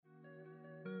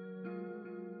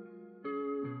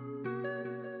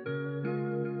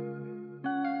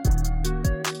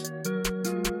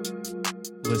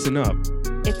Listen up.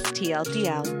 It's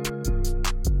TLDL.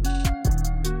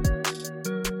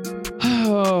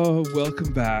 Oh,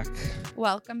 welcome back.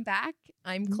 Welcome back.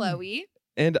 I'm Chloe.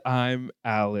 And I'm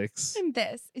Alex. And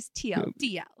this is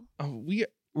TLDL. Oh,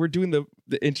 we're doing the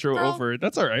intro Girl, over.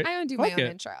 That's all right. I don't do my own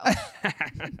intro.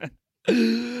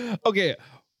 Okay.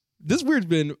 This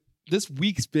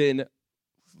week's been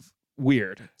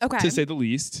weird, Okay. to say the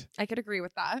least. I could agree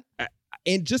with that.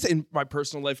 And just in my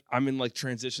personal life, I'm in like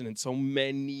transition in so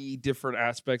many different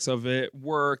aspects of it.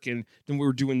 Work, and then we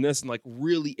were doing this and like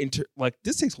really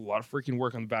this takes a lot of freaking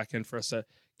work on the back end for us to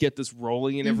get this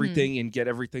rolling and everything and get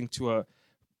everything to a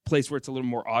place where it's a little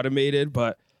more automated,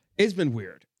 but it's been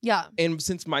weird. Yeah. And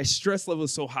since my stress level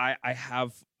is so high, I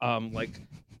have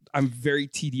I'm very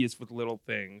tedious with little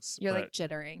things. You're like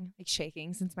jittering, like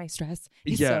shaking since my stress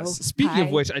is yes. so Speaking high. of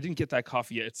which, I didn't get that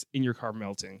coffee yet. It's in your car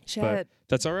melting. Shit. But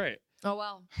that's all right. Oh,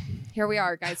 well. Here we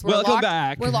are, guys. Welcome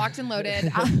back. We're locked and loaded.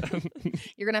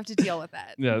 You're going to have to deal with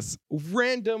it. Yes.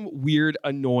 Random weird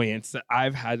annoyance that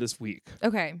I've had this week.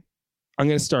 Okay. I'm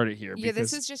going to start it here. Yeah,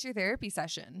 this is just your therapy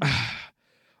session.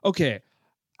 Okay.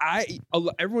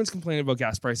 Everyone's complaining about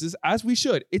gas prices, as we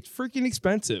should. It's freaking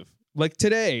expensive. Like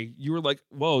today, you were like,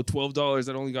 whoa, $12.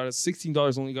 That only got us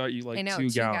 $16. Only got you like I know, 2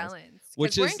 gallons.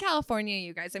 Which we're is in California,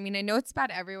 you guys. I mean, I know it's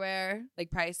bad everywhere, like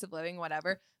price of living,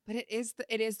 whatever. But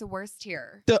it is the worst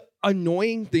here. The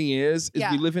annoying thing is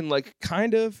Yeah. we live in like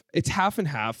it's half and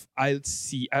half. I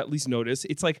notice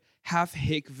it's like half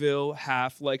Hickville,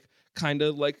 half like kind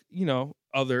of like,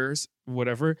 others,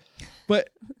 whatever. But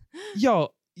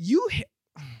yo, I'm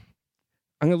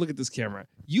going to look at this camera.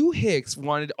 You Hicks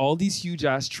wanted all these huge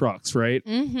ass trucks, right?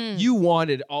 Mm-hmm. You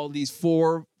wanted all these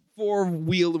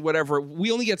four-wheel, whatever.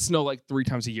 We only get snow like 3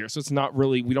 times a year. So it's not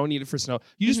really, we don't need it for snow.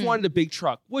 You just wanted a big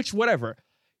truck, which whatever.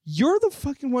 You're the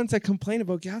fucking ones that complain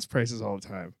about gas prices all the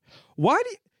time.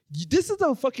 This is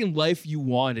the fucking life you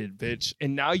wanted, bitch.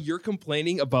 And now you're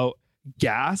complaining about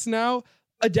gas now?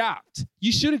 Adapt.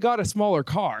 You should have got a smaller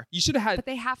car. You should have had. But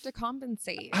they have to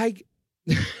compensate.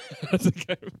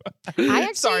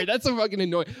 Sorry, that's so fucking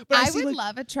annoying. But I would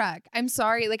love a truck. I'm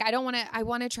sorry. Like, I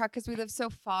want a truck because we live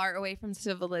so far away from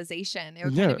civilization. It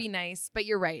would kind of be nice, but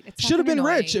you're right. It should have been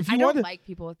rich. If you don't wanted, like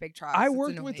people with big trucks. I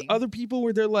worked with other people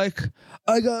where they're like,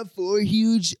 I got 4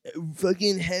 huge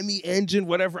fucking Hemi engine,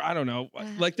 whatever. I don't know.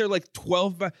 Like they're like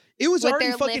 12. It was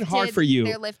already fucking hard for you.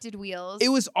 They're lifted wheels. It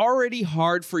was already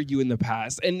hard for you in the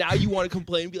past. And now you want to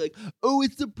complain and be like, oh,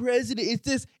 it's the president. It's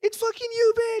this. It's fucking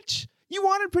you, bitch. You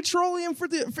wanted petroleum for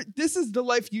this is the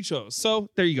life you chose. So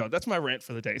there you go. That's my rant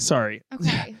for the day. Sorry.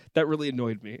 Okay. That really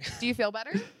annoyed me. Do you feel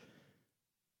better?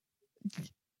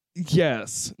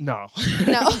 Yes. No.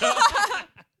 No.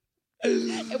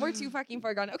 We're too fucking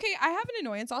far gone. Okay, I have an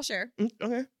annoyance. I'll share.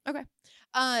 Okay.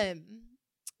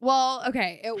 Well,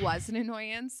 okay, it was an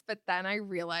annoyance, but then I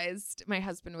realized my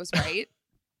husband was right.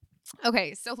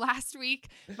 Okay, so last week,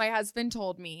 my husband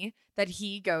told me that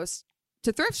he goes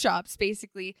to thrift shops,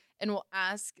 basically, and will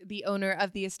ask the owner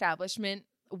of the establishment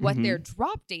what their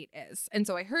drop date is. And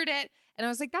so I heard it, and I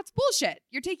was like, that's bullshit.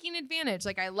 You're taking advantage.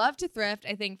 Like, I love to thrift.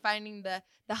 I think finding the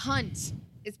hunt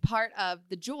is part of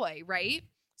the joy, right?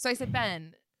 So I said,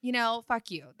 Ben, fuck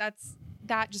you.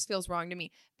 That just feels wrong to me.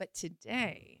 But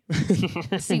today,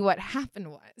 see what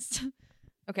happened was,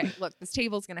 okay, look, this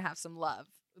table's going to have some love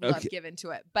given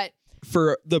to it. But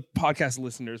for the podcast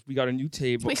listeners, we got a new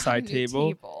side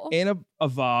table, and a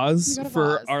vase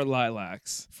for our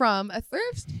lilacs from a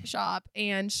thrift shop.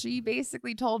 And she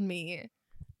basically told me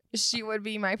she would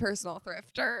be my personal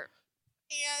thrifter.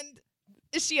 And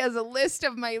she has a list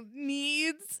of my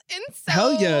needs. And so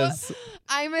hell yes.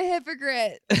 I'm a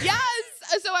hypocrite. Yes.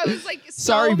 So I was like,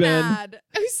 sorry, Ben. mad.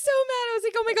 I was so mad. I was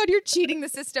like, oh my God, you're cheating the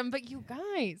system. But you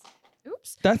guys,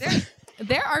 oops.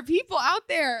 There are people out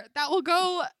there that will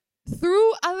go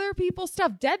through other people's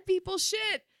stuff, dead people's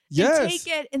shit, and take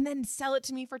it and then sell it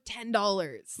to me for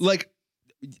 $10. Like,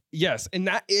 yes. And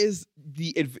that is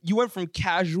you went from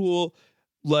casual,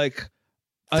 like,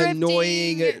 Thrifting,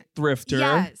 annoying thrifter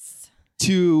yes,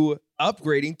 to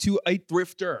upgrading to a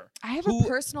thrifter. I have a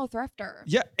personal thrifter.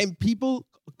 Yeah. And people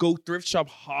go thrift shop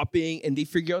hopping and they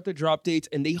figure out the drop dates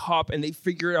and they hop and they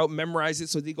figure it out, memorize it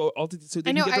so they go so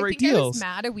they can get the right deals. I was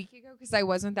mad a week ago because I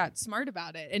wasn't that smart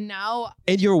about it. And now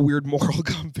you're a weird moral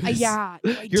compass. Yeah.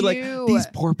 You're like, these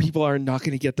poor people are not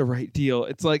going to get the right deal.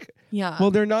 It's like,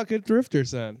 well, they're not good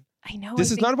thrifters then. I know. This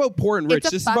is not about poor and rich.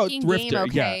 This is about thrifter. Game,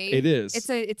 okay? Yeah, it is.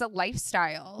 It's a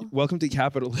lifestyle. Welcome to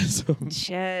capitalism.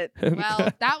 Shit.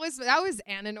 Well, that was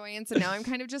an annoyance, and now I'm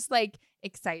kind of just like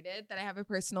excited that I have a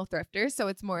personal thrifter, so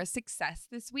it's more a success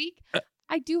this week.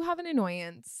 I do have an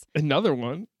annoyance. Another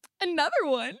one.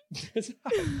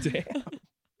 Damn.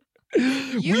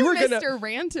 You Mr.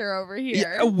 Ranter over here.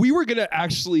 Yeah, we were gonna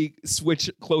actually switch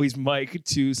Chloe's mic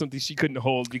to something she couldn't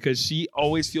hold because she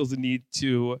always feels the need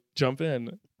to jump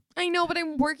in. I know, but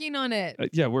I'm working on it.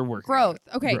 Yeah, we're working. Growth.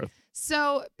 On it. Okay. Growth.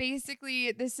 So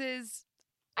basically, this is,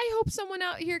 I hope someone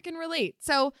out here can relate.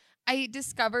 So I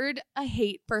discovered a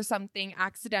hate for something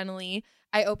accidentally.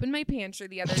 I opened my pantry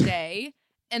the other day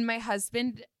and my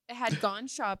husband had gone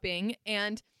shopping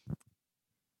and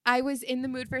I was in the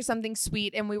mood for something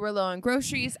sweet and we were low on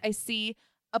groceries. I see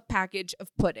a package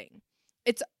of pudding.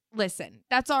 Listen,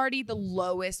 that's already the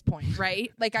lowest point, right?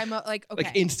 Like okay. Like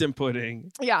instant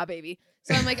pudding. Yeah, baby.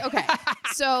 So I'm like, okay,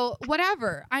 so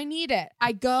whatever. I need it.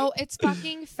 I go, it's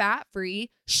fucking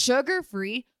fat-free,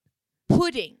 sugar-free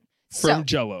pudding. From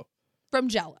Jell-O. From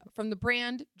Jell-O. From the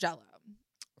brand Jell-O.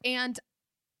 And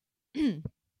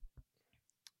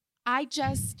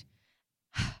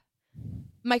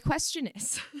my question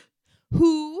is,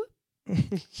 who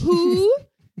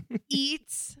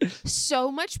eats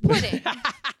so much pudding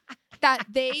that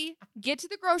they get to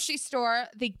the grocery store,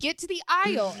 they get to the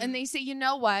aisle, and they say, you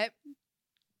know what?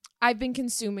 I've been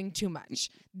consuming too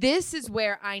much. This is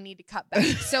where I need to cut back.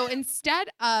 So instead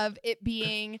of it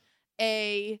being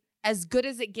as good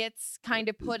as it gets kind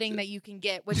of pudding that you can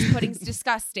get, which pudding's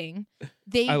disgusting,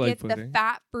 they get the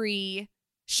fat-free,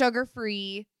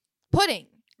 sugar-free pudding.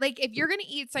 Like, if you're going to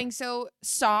eat something so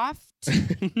soft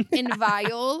and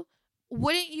vile,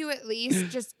 wouldn't you at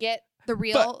least just get the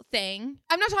real thing?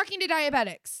 I'm not talking to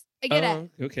diabetics. I get it.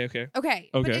 Okay.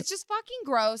 But it's just fucking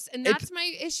gross. And that's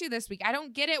my issue this week. I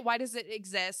don't get it. Why does it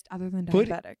exist other than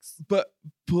diabetics? But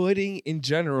pudding in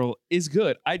general is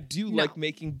good. I do like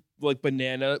making like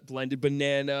blended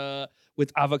banana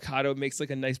with avocado. It makes like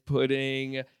a nice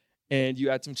pudding. And you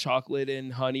add some chocolate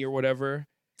and honey or whatever.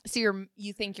 So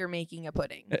you think you're making a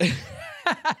pudding.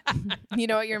 You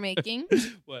know what you're making?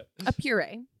 What? A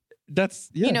puree.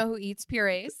 That's, yeah. You know who eats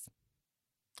purees?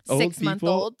 Old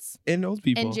 6-month-olds and old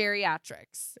people and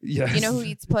geriatrics. Yes. You know who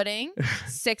eats pudding?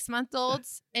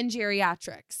 6-month-olds and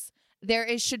geriatrics.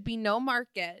 Should be no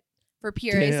market for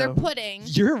purees or pudding.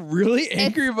 You're really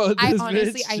angry about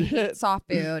this. I hate soft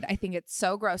food. I think it's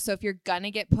so gross. So if you're gonna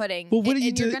get pudding, well, what do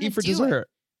you eat for dessert?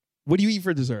 What do you eat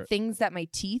for dessert? Things that my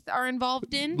teeth are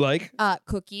involved in, like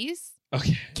cookies,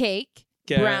 cake,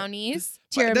 brownies,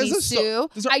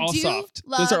 tiramisu. Those are all soft.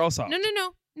 Those are all soft.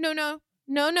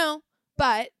 No.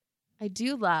 But I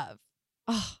do love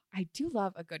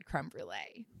a good creme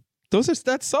brulee.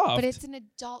 That's soft. But it's an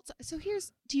adult. So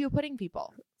to you pudding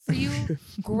people. For you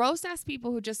gross ass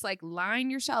people who just like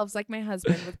line your shelves like my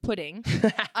husband with pudding.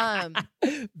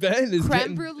 Ben is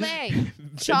creme brulee,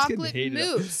 chocolate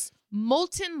mousse,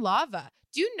 molten lava.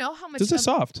 Do you know how much those are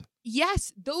soft?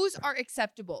 Yes, those are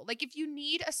acceptable. Like if you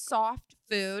need a soft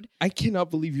food. I cannot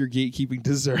believe you're gatekeeping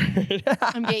dessert.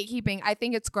 I'm gatekeeping. I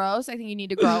think it's gross. I think you need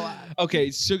to grow up.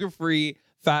 Okay, sugar-free,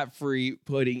 fat-free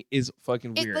pudding is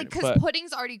fucking weird. Because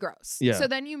pudding's already gross. Yeah. So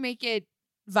then you make it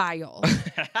vile.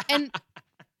 And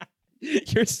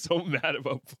you're so mad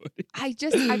about pudding. I've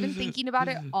been thinking about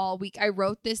it all week. I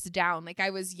wrote this down. Like I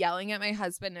was yelling at my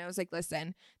husband and I was like,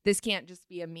 listen, this can't just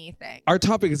be a me thing. Our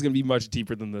topic is going to be much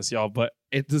deeper than this, y'all, but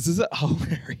this is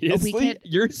hilarious.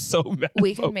 You're so mad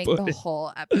we can make the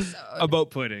whole episode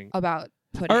about pudding. All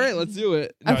right, let's do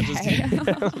it. No, okay. Just kidding.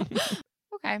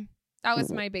 Okay. That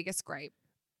was my biggest gripe.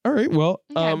 All right, well,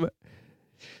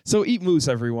 so eat mousse,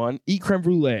 everyone. Eat creme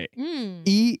brulee.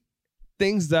 Eat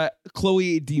things that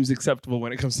Chloe deems acceptable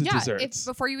when it comes to desserts.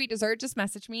 Before you eat dessert, just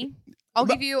message me. I'll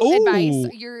give you advice.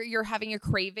 You're having a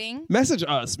craving. Message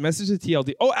us. Message the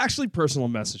TLD. Oh, actually, personal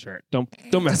message her. Don't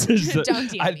message. Don't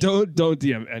DM. Don't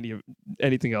DM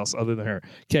anything else other than her.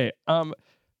 Okay.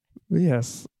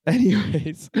 Yes.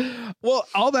 Anyways, well,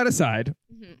 all that aside,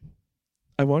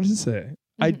 I wanted to say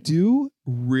I do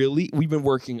really. We've been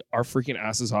working our freaking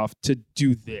asses off to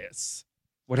do this.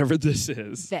 Whatever this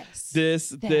is.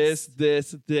 This.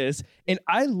 And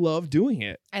I love doing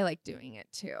it. I like doing it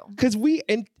too. Because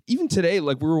and even today,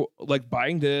 like we were like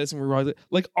buying this and we were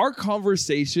like our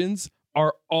conversations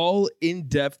are all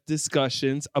in-depth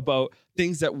discussions about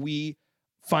things that we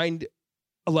find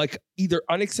like either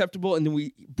unacceptable and then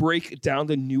we break down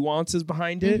the nuances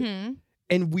behind it.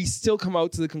 And we still come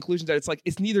out to the conclusion that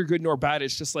it's neither good nor bad.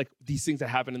 It's just like these things that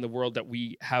happen in the world that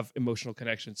we have emotional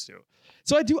connections to.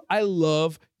 So I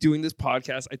love doing this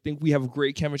podcast. I think we have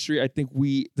great chemistry. I think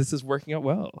this is working out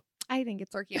well. I think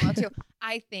it's working out well too.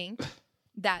 I think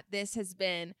that this has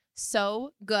been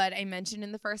so good. I mentioned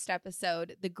in the first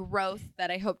episode, the growth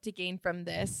that I hope to gain from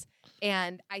this.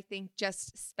 And I think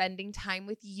just spending time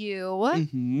with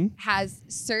you has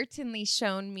certainly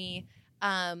shown me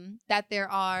that there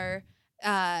are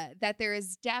that there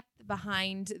is depth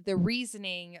behind the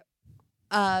reasoning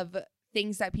of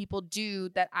things that people do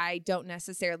that I don't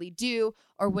necessarily do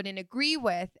or wouldn't agree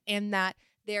with, and that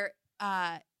there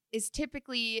is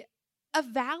typically a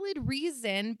valid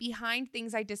reason behind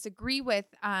things I disagree with,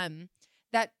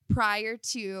 that prior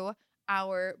to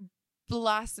our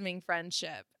blossoming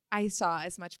friendship, I saw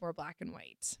as much more black and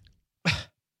white.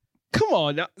 Come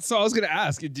on. Now, so I was going to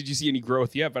ask, did you see any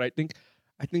growth yet? But I think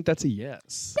that's a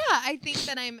yes. Yeah, I think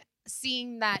that I'm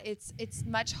seeing that it's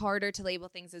much harder to label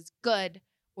things as good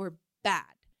or bad.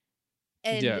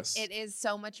 And yes. It is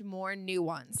so much more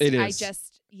nuanced. It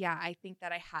is. I think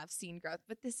that I have seen growth,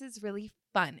 but this is really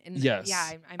fun. And yes.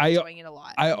 yeah, I'm enjoying it a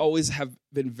lot. I always have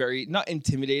been very, not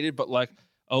intimidated, but like,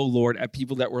 oh Lord, at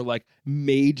people that were like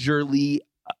majorly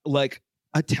like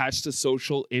attached to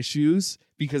social issues,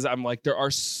 because I'm like,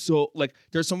 there's so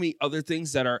many other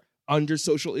things that are under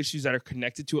social issues that are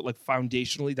connected to it, like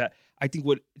foundationally, that I think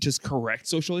would just correct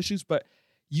social issues. But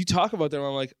you talk about them,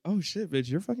 I'm like, oh shit, bitch,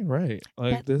 you're fucking right.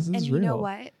 Like, this is real. And you know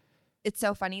what? It's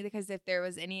so funny because if there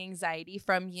was any anxiety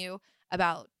from you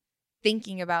about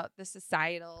thinking about the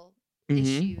societal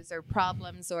issues or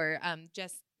problems or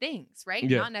just things, right?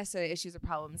 Yeah. Not necessarily issues or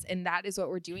problems. And that is what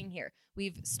we're doing here.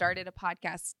 We've started a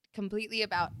podcast completely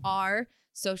about our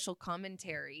social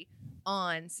commentary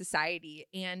on society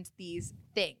and these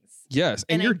things. Yes,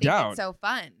 and you're down. It's so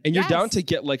fun. And you're down to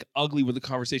get like ugly with the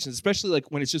conversations, especially like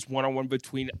when it's just one-on-one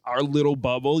between our little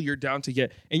bubble. You're down to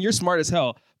get, and you're smart as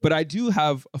hell. But I do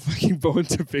have a fucking bone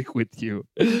to pick with you.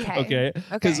 Okay?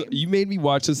 Because you made me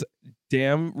watch this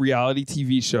damn reality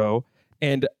TV show,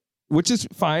 and which is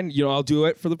fine. You know, I'll do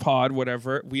it for the pod,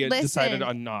 whatever. We had decided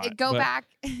on not. Go back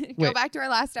to our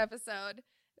last episode.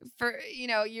 For,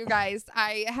 you guys,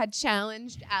 I had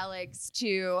challenged Alex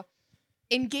to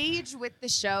engage with the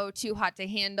show Too Hot to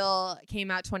Handle. It came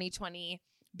out 2020,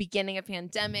 beginning of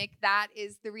pandemic. That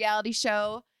is the reality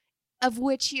show of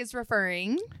which he is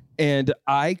referring. And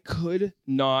I could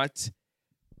watch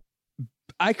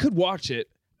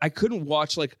it. I couldn't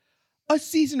watch like a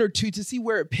season or two to see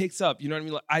where it picks up. You know what I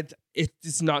mean? Like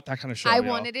it's not that kind of show. I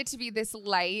wanted it to be this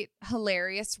light,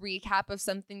 hilarious recap of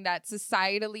something that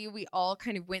societally we all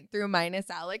kind of went through, minus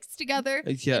Alex, together.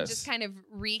 Yes. And just kind of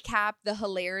recap the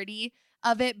hilarity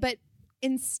of it. But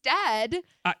instead,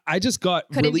 I just got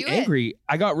really angry.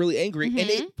 I got really angry. Mm-hmm. And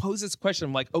it posed this question.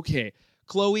 I'm like, okay,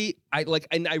 Chloe,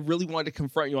 and I really wanted to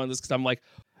confront you on this because I'm like,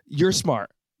 you're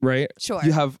smart, right? Sure.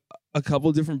 You have a couple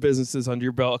of different businesses under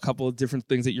your belt, a couple of different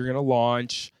things that you're going to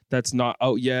launch that's not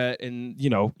out yet. And,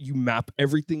 you map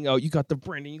everything out. You got the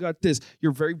branding. You got this.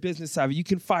 You're very business savvy. You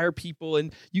can fire people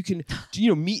and you can,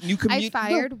 meet new community. I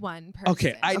fired one person.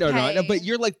 Okay, I know, no, but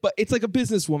you're like, but it's like a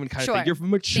businesswoman kind of thing. You're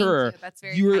mature. Thank you. That's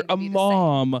very You're kind a of you to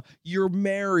mom. You're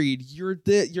married. You're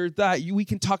this, you're that. We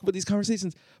can talk about these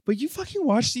conversations, but you fucking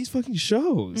watch these fucking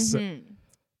shows.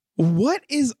 Mm-hmm. What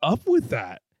is up with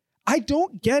that? I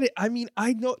don't get it. I mean,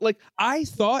 I know, like, I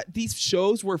thought these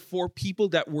shows were for people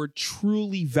that were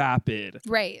truly vapid.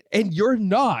 Right. And you're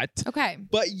not. Okay.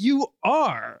 But you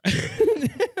are.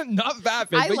 Not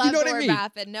vapid, but you know what I mean?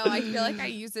 Vapid. No, I feel like I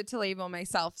use it to label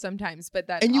myself sometimes, but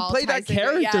that and you all play that ties into-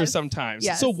 character yes. sometimes.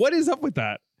 Yes. So what is up with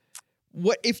that?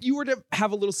 What if you were to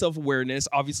have a little self-awareness?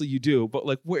 Obviously you do, but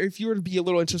like, if you were to be a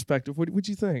little introspective, what would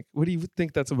you think? What do you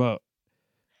think that's about?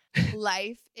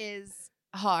 Life is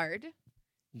hard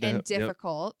and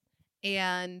difficult,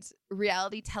 and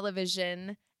reality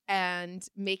television and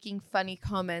making funny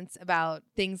comments about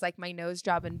things like my nose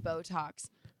job and Botox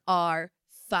are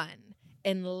fun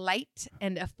and light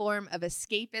and a form of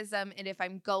escapism.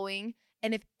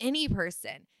 And if any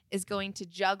person is going to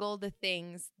juggle the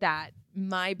things that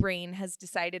my brain has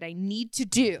decided I need to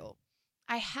do,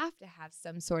 I have to have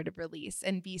some sort of release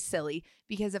and be silly,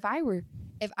 because if I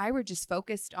were just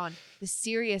focused on the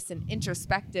serious and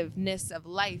introspectiveness of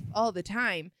life all the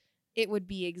time, it would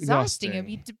be exhausting. It would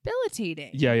be debilitating.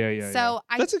 Yeah. So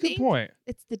that's a good point.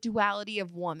 It's the duality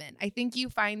of woman. I think you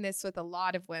find this with a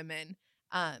lot of women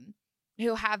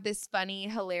who have this funny,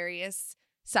 hilarious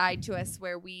side to us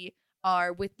where we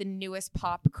are with the newest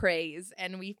pop craze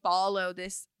and we follow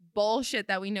this bullshit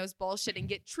that we know is bullshit and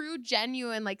get true,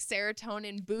 genuine, like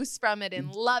serotonin boosts from it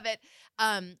and love it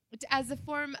as a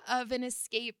form of an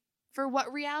escape for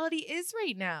what reality is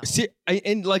right now. See,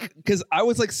 because I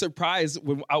was like surprised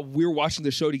when we were watching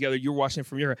the show together. You were watching it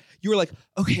from you were like,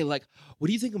 okay, like, what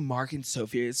do you think of Mark and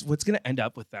Sophie? What's going to end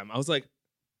up with them? I was like,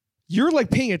 you're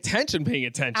like paying attention.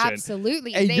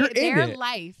 Absolutely. And their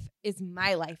life is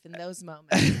my life in those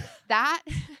moments.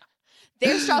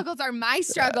 Their struggles are my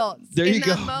struggles there in you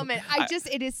that go. moment.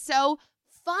 It is so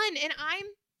fun. And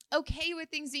okay with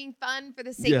things being fun for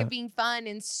the sake of being fun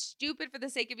and stupid for the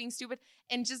sake of being stupid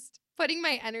and just putting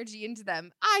my energy into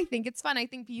them. I think it's fun. I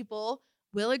think people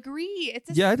will agree. It's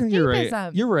escapism. I think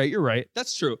you're right. You're right.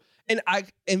 That's true. And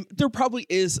there probably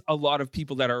is a lot of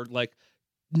people that are like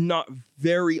not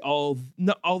all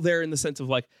there in the sense of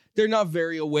like they're not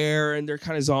very aware and they're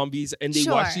kind of zombies and they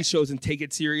watch these shows and take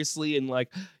it seriously and like,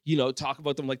 you know, talk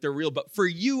about them like they're real. But for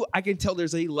you, I can tell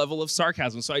there's a level of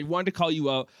sarcasm. So I wanted to call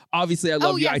you out. Obviously, I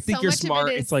love you. I think so you're smart.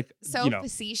 It's like so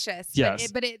facetious.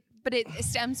 Yes. But it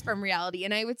stems from reality.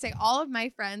 And I would say all of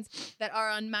my friends that are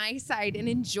on my side and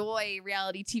enjoy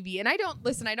reality TV. And I don't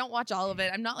watch all of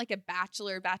it. I'm not like a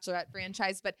bachelorette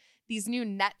franchise, but these new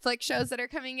Netflix shows that are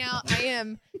coming out,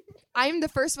 I'm the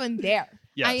first one there.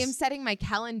 Yes. I am setting my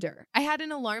calendar. I had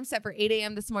an alarm set for 8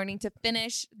 a.m. this morning to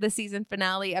finish the season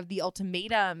finale of The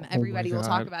Ultimatum. Everybody will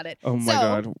talk about it. Oh my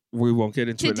God. We won't get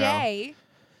into it now. Today,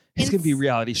 it's going to be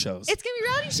reality shows. It's going to be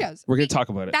reality shows. We're going to talk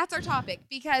about it. That's our topic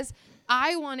because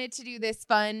I wanted to do this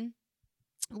fun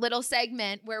little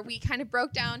segment where we kind of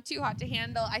broke down Too Hot to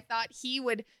Handle. I thought he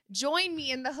would join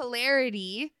me in the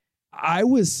hilarity. I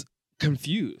was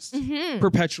confused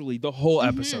perpetually the whole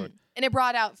episode. And it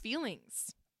brought out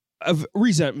feelings of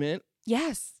resentment.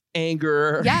 Yes.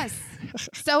 Anger. Yes.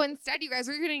 So instead, you guys,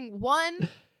 we're getting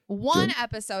one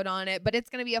episode on it, but it's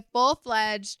going to be a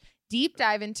full-fledged deep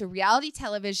dive into reality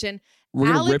television.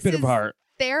 We're going to rip it apart.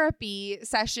 Therapy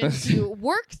session to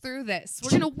work through this.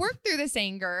 We're going to work through this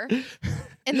anger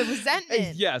and the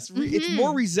resentment. Yes. It's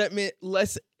more resentment,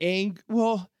 less anger.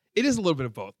 Well, it is a little bit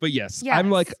of both, but yes.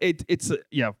 I'm like, it's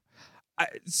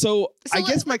So I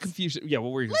guess my confusion. Yeah,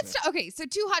 what were you going to say? Okay, so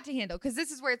Too Hot to Handle, because this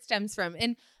is where it stems from.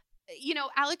 And, you know,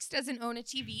 Alex doesn't own a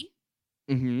TV.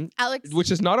 Alex.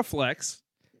 Which is not a flex.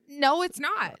 No, it's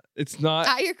not. It's not.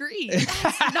 I agree.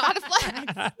 It's not a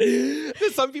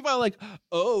flex. Some people are like,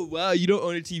 oh, wow, you don't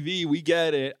own a TV. We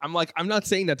get it. I'm like, I'm not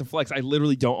saying that to flex. I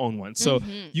literally don't own one. So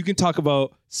you can talk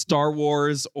about Star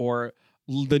Wars or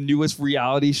the newest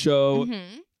reality show,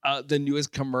 the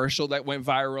newest commercial that went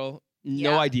viral.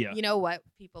 No idea. You know what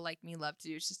people like me love to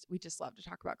do? We just love to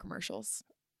talk about commercials.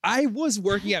 I was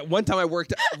working at one time. I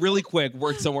worked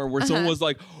somewhere where someone was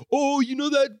like, "Oh, you know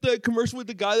that commercial with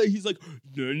the guy that he's like,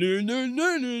 no, no, no,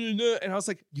 no, no, no, no," and I was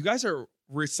like, "You guys are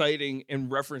reciting and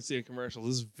referencing a commercial.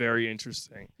 This is very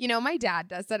interesting." You know, my dad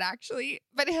does that actually,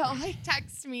 but he'll like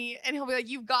text me and he'll be like,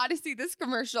 "You've got to see this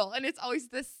commercial," and it's always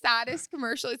the saddest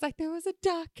commercial. It's like there was a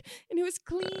duck and it was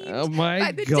cleaned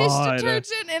by the dish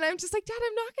detergent, and I'm just like, Dad,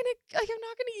 I'm not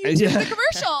gonna use the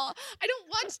commercial. I don't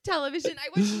watch television. I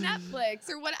watch Netflix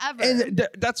or whatever. And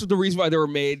that's the reason why they were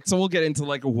made. So we'll get into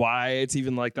like why it's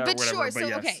even like that. But or whatever.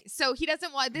 Sure. Okay. So he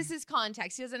doesn't watch. This is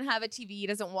context. He doesn't have a TV. He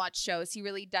doesn't watch shows. He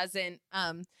really doesn't.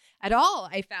 At all,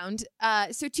 I found.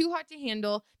 So Too Hot to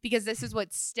Handle, because this is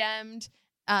what stemmed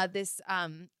this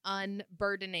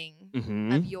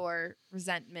unburdening of your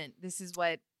resentment. This is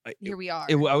what, here we are.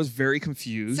 I was very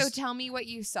confused. So tell me what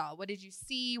you saw. What did you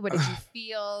see? What did you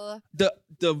feel?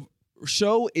 The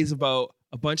show is about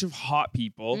a bunch of hot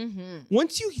people.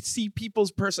 Once you see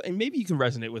people's person, and maybe you can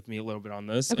resonate with me a little bit on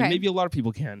this, and maybe a lot of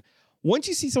people can. Once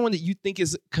you see someone that you think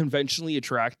is conventionally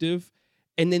attractive,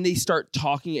 and then they start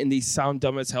talking and they sound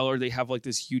dumb as hell or they have like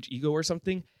this huge ego or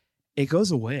something, it goes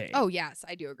away. Oh, yes.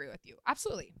 I do agree with you.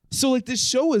 Absolutely. So like this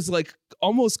show is like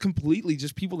almost completely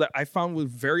just people that I found were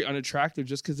very unattractive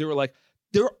just because they were like,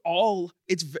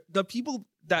 the people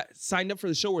that signed up for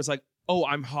the show was like, oh,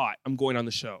 I'm hot, I'm going on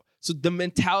the show. So the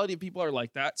mentality of people are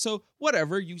like that. So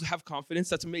whatever, you have confidence.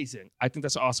 That's amazing. I think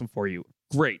that's awesome for you.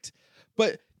 Great.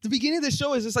 But the beginning of the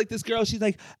show is just like this girl. She's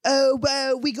like, oh,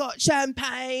 well, we got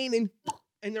champagne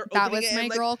and they're that opening was it. My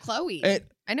and girl, Chloe.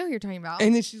 I know who you're talking about.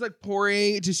 And then she's like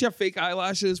pouring. Does she have fake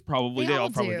eyelashes? Probably. They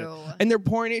all probably do. And they're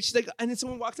pouring it. She's like, and then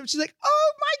someone walks up. She's like,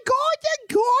 oh my God,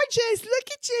 they're gorgeous.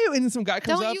 Look at you. And then some guy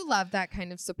comes up. Don't you love that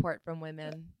kind of support from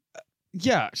women?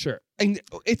 Yeah, sure. And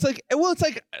it's like,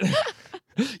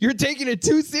 you're taking it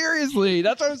too seriously.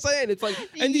 That's what I'm saying. It's like,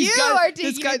 and these guys are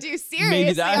taking it too seriously.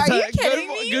 Maybe that's are you kidding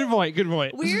me? Good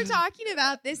point. We were talking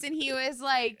about this, and he was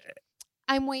like,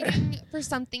 I'm waiting for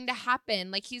something to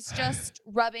happen. Like he's just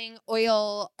rubbing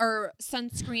oil or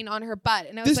sunscreen on her butt,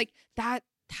 and I was like,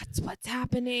 that's what's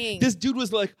happening. This dude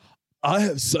was like, I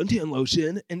have suntan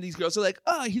lotion, and these girls are like,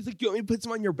 he's like, you want me to put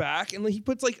some on your back? And like, he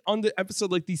puts like on the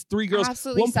episode, like these three girls.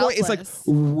 Absolutely one point, it's like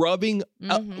rubbing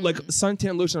like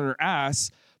suntan lotion on her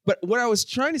ass. But what I was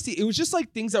trying to see, it was just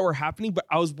like things that were happening, but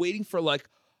I was waiting for like,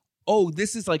 oh,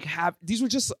 this is like, these were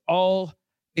just all,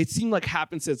 it seemed like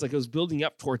happenstance, like it was building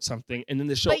up towards something, and then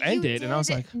the show ended, and I was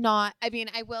like,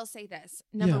 I will say this.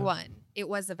 Number one, it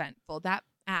was eventful. That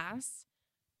ass,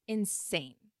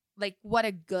 insane. like what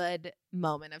a good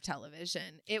moment of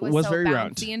television. It was so very bouncy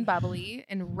round. and bubbly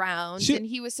and round, She- and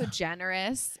he was so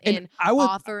generous And in I would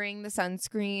authoring the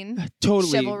sunscreen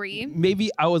totally chivalry. Maybe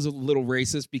I was a little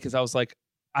racist because I was like,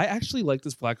 I actually like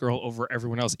this black girl over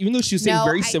everyone else, even though she was saying No,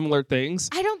 very similar things.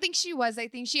 I don't think she was. I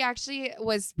think she actually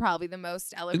was probably the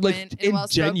most eloquent Like and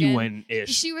well-spoken. genuine-ish.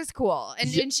 She was cool, and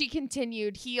Yeah. and she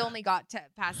continued. He only got to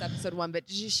past episode 1, but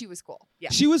she was cool. Yeah,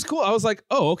 She was cool. I was like,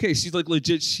 oh, okay. She's like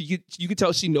legit. You could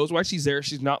tell she knows why she's there.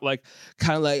 She's not like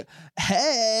kind of like,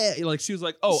 hey, like she was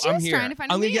like, oh, She I'm was here. trying to find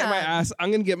a I'm gonna get my man. ass.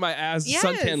 I'm gonna get my ass Yes.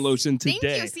 suntan lotion today.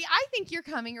 Thank you. See, I think you're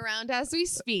coming around as we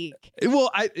speak. Well,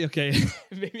 okay.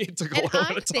 Maybe it took a And while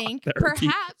I to think talk therapy.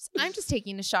 perhaps I'm just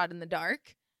taking a shot in the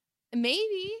dark.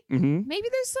 Maybe Mhm.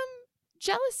 there's some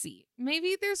jealousy.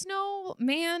 Maybe there's no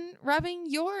man rubbing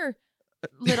your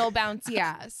little bouncy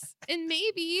ass. And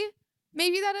maybe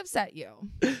that upset you.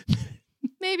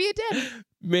 Maybe it did.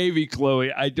 Maybe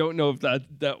Chloe. I don't know if that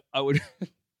I would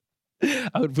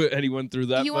I would put anyone through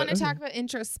that. You want to talk about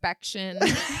introspection?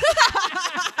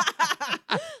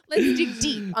 Let's dig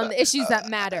deep on the issues that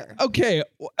matter. Okay.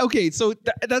 So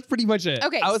that's pretty much it.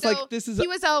 Okay, I was so like, this is he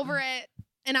was over it,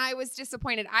 and I was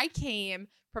disappointed. I came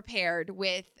prepared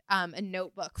with a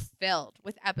notebook filled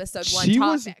with episode 1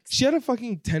 topics. She had a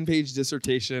fucking 10-page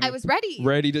dissertation. I was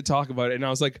ready to talk about it, and I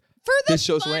was like, for the this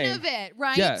show's fun lame. of it,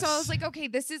 right? Yes. So I was like, okay,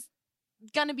 this is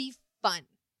gonna be fun.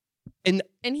 And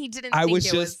he didn't. I think was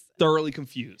it just thoroughly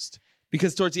confused.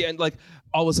 Because towards the end, like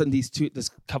all of a sudden this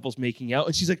couple's making out,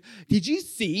 and she's like, "Did you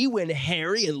see when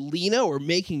Harry and Lena were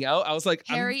making out?" I was like,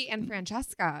 Harry and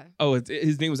Francesca. Oh,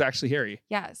 his name was actually Harry.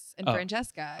 Yes, and Oh.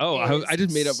 Francesca. Oh, I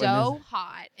just made up my so name.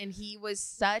 hot, and he was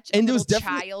such And a there was little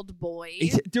definitely- child boy.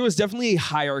 There was definitely a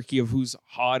hierarchy of who's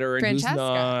hotter and Francesca. who's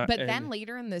not. But and- then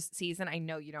later in this season, I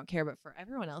know you don't care, but for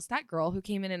everyone else, that girl who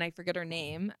came in and I forget her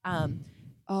name.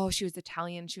 She was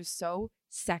Italian. She was so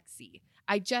sexy.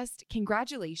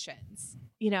 Congratulations.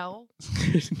 You know,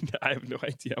 I have no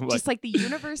idea. I'm just like the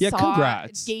universe Yeah,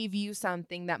 congrats. gave you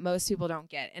something that most people don't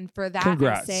get. And for that,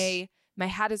 Congrats. I say, my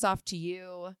hat is off to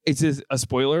you. Is this a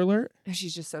spoiler alert?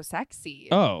 She's just so sexy.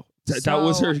 Oh, that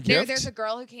was her gift. There's a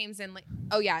girl who came in like,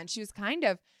 oh yeah, and she was kind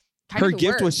of Her the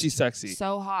gift was worst. she's sexy,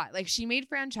 So hot. Like she made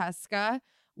Francesca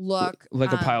look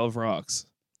like a pile of rocks.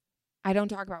 I don't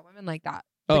talk about women like that.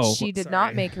 But Oh, she did sorry.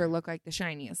 not make her look like the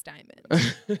shiniest diamond.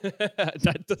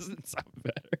 That doesn't sound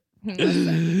better.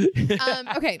 Listen.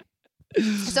 Okay.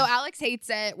 So Alex hates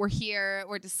it. We're here.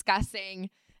 We're discussing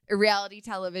reality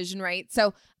television, right?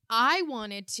 So I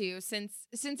wanted to, since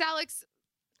Alex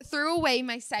threw away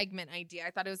my segment idea,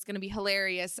 I thought it was going to be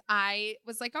hilarious. I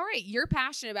was like, all right, you're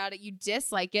passionate about it. You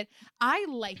dislike it. I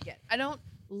like it. I don't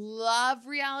love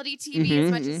reality TV as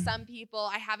much as some people.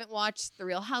 I haven't watched The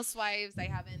Real Housewives. I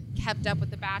haven't kept up with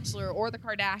The Bachelor or The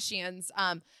Kardashians.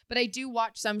 But I do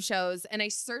watch some shows, and I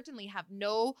certainly have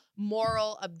no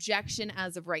moral objection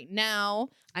as of right now.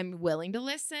 I'm willing to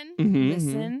listen.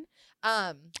 Listen.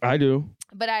 I do.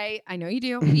 But I know you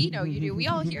do. We know you do. We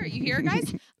all hear it. You hear it,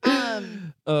 guys?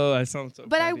 Oh, I sound so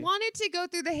But I petty. wanted to go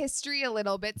through the history a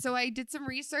little bit. So I did some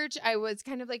research. I was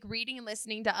kind of like reading and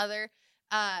listening to other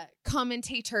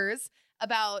commentators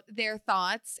about their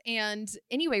thoughts. And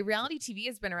anyway, reality TV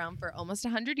has been around for almost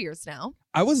 100 years now.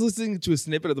 I was listening to a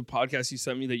snippet of the podcast you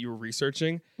sent me that you were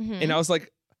researching, Mhm. and I was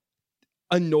like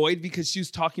annoyed because she was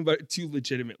talking about it too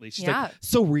legitimately. She's Yeah. like,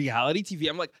 so reality TV?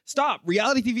 I'm like, stop.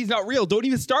 Reality TV is not real. Don't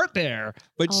even start there.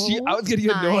 But I was getting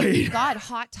annoyed. My God,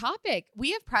 hot topic.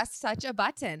 We have pressed such a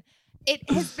button. It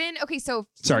has been, okay, so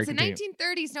Sorry, since the continue.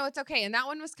 1930s, no, it's okay. And that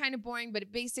one was kind of boring,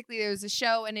 but basically there was a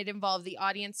show and it involved the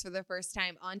audience for the first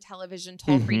time on television,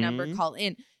 toll-free number, call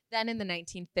in. Then in the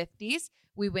 1950s,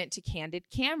 we went to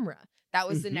Candid Camera. That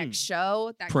was the next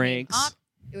show that Pranks. came up.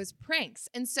 It was pranks.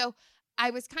 And so I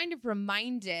was kind of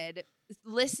reminded,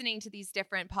 listening to these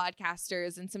different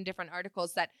podcasters and some different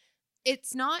articles, that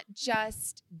it's not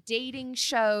just dating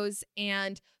shows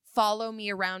and follow me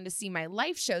around to see my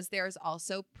life shows. There's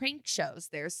also prank shows.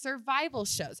 There's survival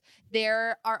shows.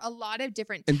 There are a lot of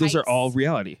different And types. those are all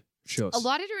reality shows. A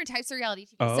lot of different types of reality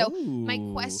TV. Oh. So my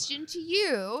question to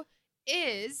you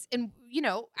is, and you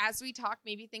know, as we talk,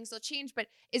 maybe things will change, but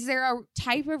is there a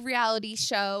type of reality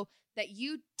show that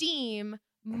you deem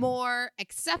more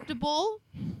acceptable?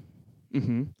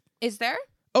 Is there?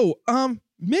 Oh,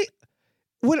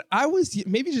 when I was,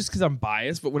 maybe just because I'm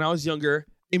biased, but when I was younger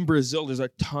in Brazil, there's a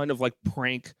ton of like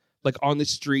prank, like on the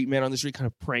street kind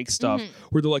of prank stuff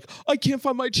where they're like, I can't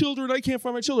find my children.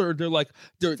 Or they're like,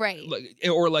 Right. like,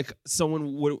 or like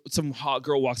some hot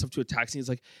girl walks up to a taxi and is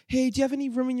like, hey, do you have any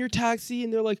room in your taxi?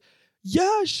 And they're like,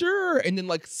 yeah, sure. And then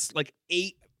like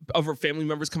 8 of her family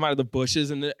members come out of the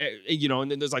bushes, and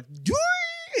and then there's like,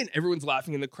 and everyone's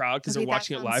laughing in the crowd because they're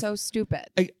watching it live. So stupid.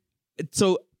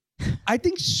 So I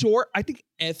think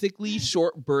ethically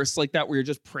short bursts like that where you're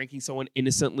just pranking someone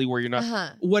innocently where you're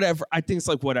not whatever. I think it's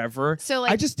like whatever. So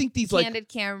like I just think these candid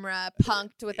camera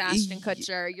punked with Ashton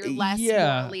Kutcher. You're less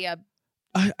morally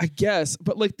I guess,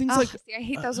 but like things like see, I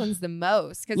hate those ones the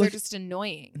most because they're just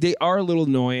annoying. They are a little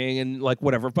annoying and like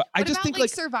whatever. But I just think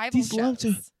like survival these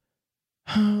shows.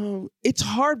 It's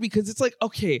hard because it's like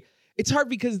it's hard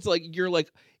because it's like you're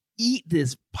like eat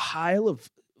this pile of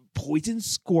poison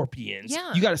scorpions.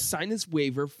 Yeah. You got to sign this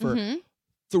waiver for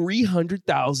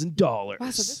 $300,000. Wow,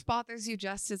 so this bothers you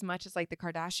just as much as like the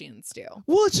Kardashians do.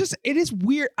 Well, it is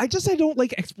weird. I don't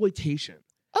like exploitation.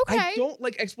 Okay. I don't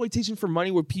like exploitation for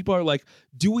money where people are like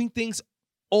doing things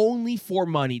only for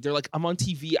money. They're like, I'm on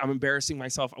TV, I'm embarrassing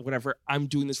myself, or whatever. I'm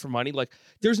doing this for money. Like,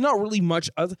 there's not really much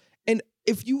other. And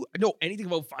if you know anything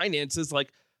about finances,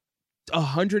 like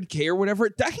 $100K or whatever,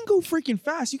 that can go freaking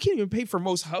fast. You can't even pay for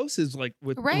most houses like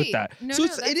with that. No, so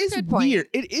it is weird.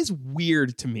 It is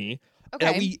weird to me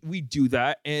that we do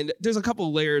that. And there's a couple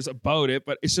of layers about it,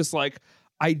 but it's just like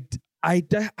I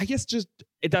guess just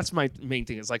that's my main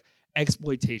thing is like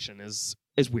exploitation is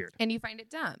weird. And you find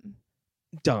it dumb.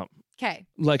 Dumb. Okay.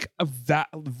 Like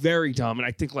very dumb. And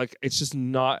I think like it's just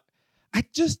not. I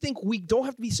just think we don't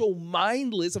have to be so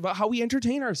mindless about how we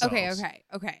entertain ourselves.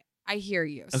 Okay. I hear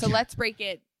you. Okay. So let's break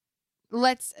it.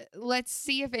 Let's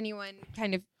see if anyone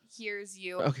kind of hears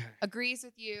you, agrees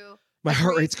with you. My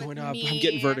heart rate's going up. I'm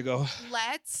getting vertigo.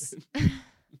 Let's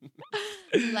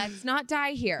not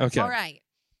die here. Okay. All right.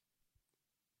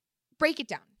 Break it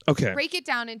down. Okay. Break it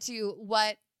down into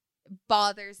what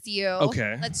bothers you.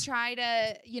 Okay. Let's try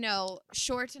to,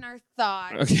 shorten our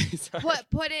thoughts. Okay. Sorry.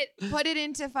 Put it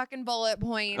into fucking bullet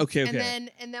points. Okay.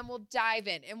 And then we'll dive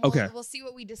in and we'll see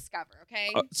what we discover. Okay.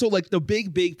 So like the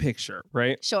big picture,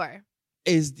 right? Sure.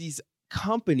 Is these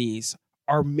companies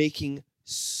are making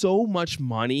so much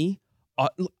money.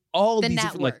 All the these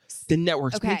networks. different like the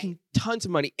networks making tons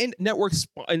of money, and networks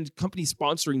and companies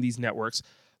sponsoring these networks,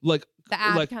 like the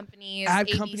ad companies,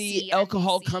 ABC,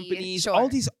 alcohol NBC, companies, sure.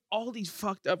 all these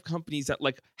fucked up companies that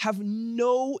like have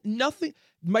nothing.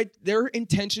 Their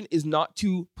intention is not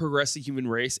to progress the human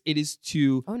race. It is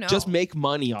to just make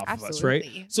money off of us,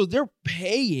 right? So they're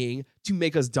paying to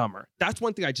make us dumber. That's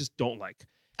one thing I just don't like.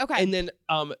 Okay. And then,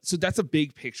 so that's a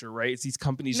big picture, right? It's these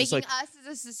companies making just like us as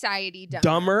a society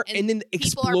dumber and then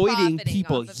exploiting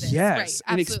people. Yes. Right,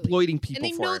 and exploiting people.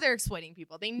 And they know they're exploiting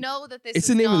people. They know that this it's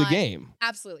is the name of the game.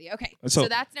 Absolutely. Okay. So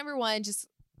that's number one. Just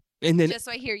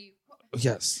so I hear you.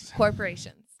 Yes.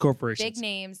 Corporations. Big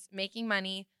names making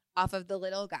money off of the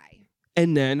little guy.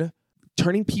 And then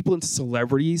turning people into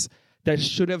celebrities that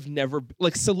should have never,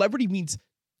 like celebrity means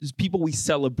people we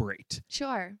celebrate.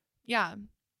 Sure. Yeah.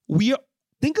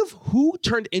 Think of who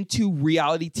turned into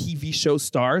reality TV show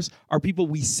stars are people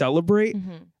we celebrate.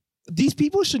 Mm-hmm. These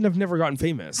people should have never gotten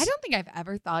famous. I don't think I've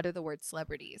ever thought of the word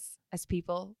celebrities as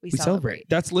people we celebrate.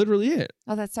 That's literally it.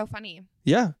 Oh, that's so funny.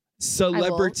 Yeah.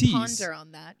 Celebrities. I will ponder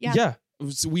on that. Yeah. Yeah.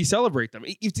 So we celebrate them.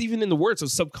 It's even in the word. So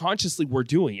subconsciously we're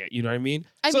doing it. You know what I mean?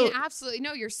 I mean, absolutely.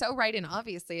 No, you're so right. And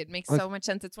obviously it makes so much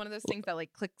sense. It's one of those things that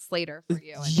like clicks later for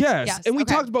you. Yes. And we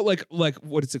talked about like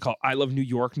what is it called? I Love New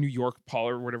York Paul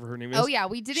or whatever her name is. Oh yeah.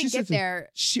 We didn't get there.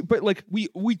 But like we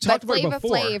talked about it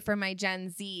before. Flav for my Gen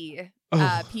Z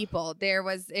people. It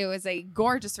was a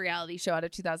gorgeous reality show out of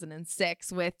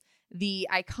 2006 with the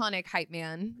iconic hype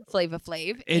man Flava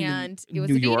Flav, and it was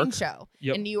a dating show.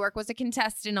 Yep. And New York was a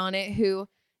contestant on it who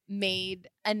made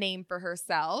a name for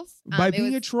herself by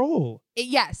being a troll.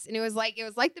 Yes, and it was like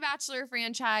the Bachelor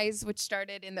franchise, which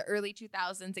started in the early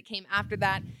 2000s. It came after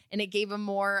that, and it gave a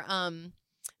more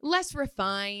less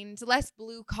refined, less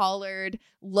blue-collared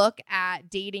look at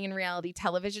dating and reality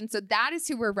television. So that is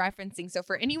who we're referencing. So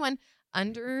for anyone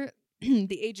under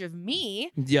the age of me,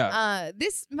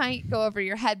 this might go over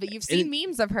your head, but you've seen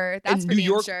memes of her. That's for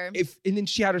damn sure. And then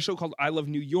she had a show called I Love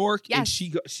New York, and she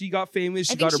got famous.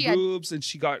 She got her boobs, and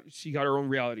she got her own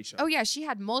reality show. Oh yeah, she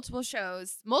had multiple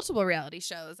reality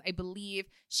shows. I believe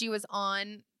she was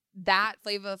on that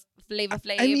Flavor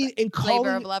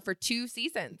of Love for 2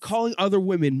 seasons. Calling other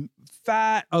women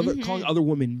fat, calling other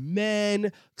women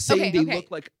men, saying they look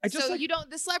like.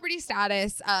 The celebrity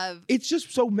status of. It's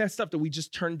just so messed up that we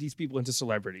just turned these people into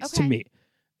celebrities to me,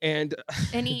 and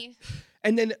any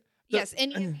of these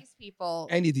people.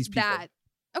 Any of these people.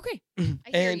 I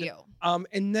hear you.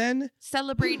 And then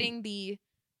celebrating the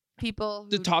people,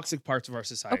 the toxic parts of our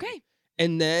society. Okay.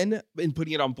 And then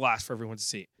putting it on blast for everyone to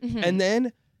see, mm-hmm. and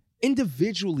then.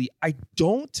 Individually, I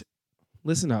don't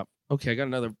listen up. Okay, I got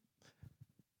another.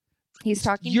 He's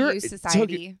talking to you,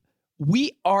 society.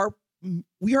 We are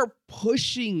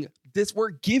pushing this.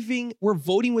 We're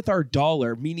voting with our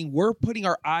dollar, meaning we're putting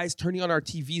our eyes, turning on our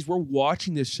TVs, we're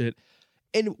watching this shit.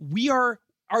 And we are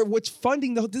what's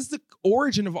funding this is the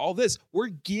origin of all this. We're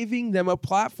giving them a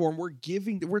platform. We're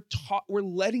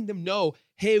letting them know,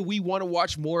 hey, we want to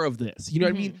watch more of this. You know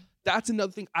what I mean? That's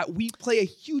another thing. We play a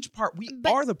huge part. We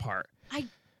are the part. I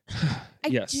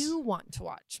yes. do want to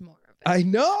watch more of it. I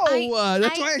know.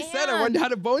 That's why I said I wanted to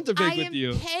have a bone to pick with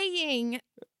you.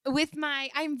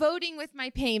 I'm voting with my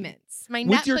payments, my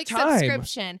with Netflix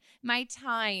subscription, my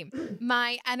time,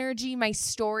 my energy, my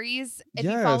stories. If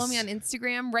you follow me on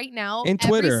Instagram right now, and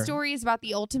Twitter. Every story is about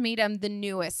the ultimatum, the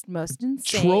newest, most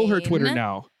insane. Troll her Twitter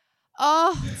now.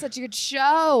 Oh, it's such a good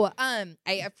show. I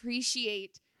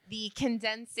appreciate the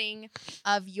condensing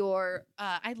of your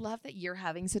I love that you're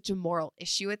having such a moral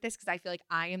issue with this, because I feel like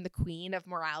I am the queen of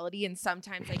morality and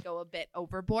sometimes I go a bit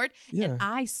overboard. And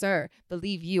I, sir,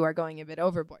 believe you are going a bit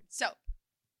overboard. So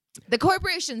the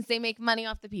corporations, they make money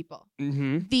off the people.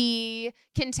 The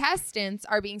contestants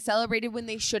are being celebrated when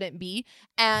they shouldn't be.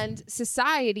 And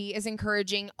society is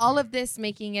encouraging all of this,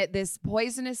 making it this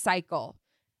poisonous cycle.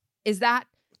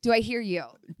 Do I hear you?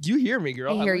 You hear me,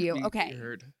 girl. I hear you. Okay.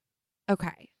 Heard.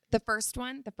 Okay. The first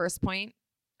point,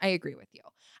 I agree with you.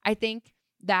 I think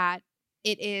that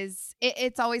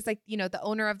it's always like, the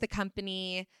owner of the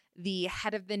company, the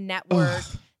head of the network,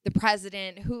 the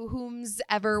president,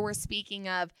 whomsoever we're speaking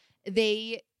of,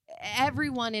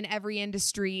 everyone in every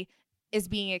industry is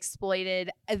being exploited.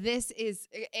 This is,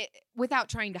 without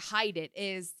trying to hide it,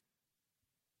 is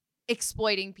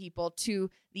exploiting people to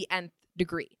the nth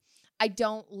degree. I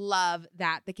don't love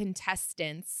that the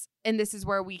contestants, and this is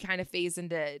where we kind of phase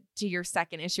into your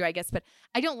second issue, I guess, but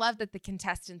I don't love that the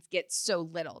contestants get so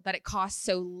little, that it costs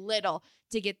so little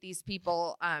to get these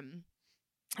people. I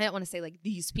don't want to say like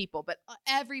these people, but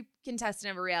every contestant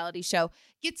of a reality show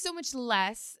gets so much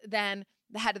less than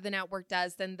the head of the network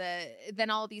does, than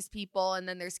all these people. And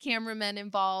then there's cameramen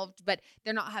involved, but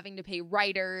they're not having to pay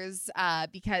writers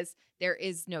because there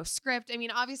is no script. I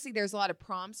mean, obviously there's a lot of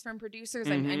prompts from producers.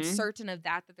 I'm certain of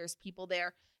that there's people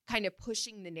there kind of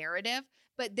pushing the narrative,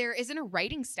 but there isn't a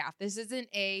writing staff. This isn't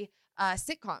a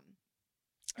sitcom.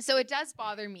 So it does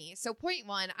bother me. So point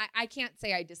one, I can't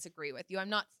say I disagree with you. I'm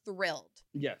not thrilled.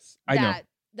 Yes, I know.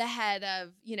 The head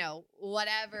of,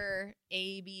 whatever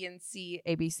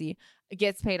ABC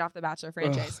gets paid off the Bachelor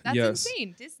franchise. That's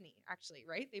insane. Disney, actually,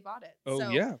 right? They bought it. Oh,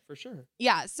 yeah, for sure.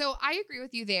 Yeah, so I agree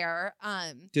with you there.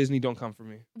 Disney, don't come for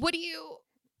me.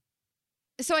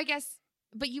 So I guess,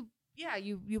 but you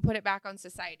put it back on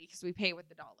society because we pay with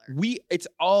the dollar. It's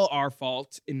all our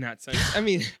fault in that sense. I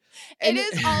mean, it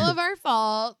is all of our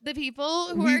fault. The people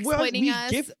who are exploiting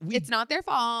us, it's not their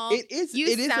fault. It is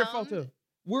their fault too.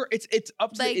 It's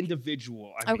up to the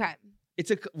individual. I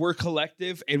mean, we're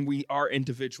collective and we are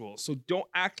individuals. So don't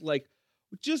act like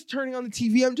just turning on the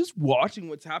TV. I'm just watching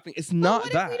what's happening. It's not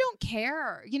what that. if we don't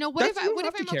care? What if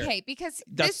I'm okay? Because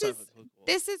that's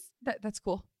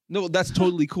cool. No, that's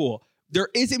totally cool. There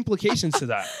is implications to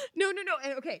that. No.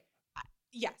 Okay.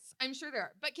 Yes, I'm sure there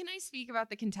are. But can I speak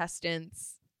about the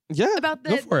contestants? Yeah. About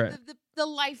the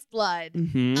lifeblood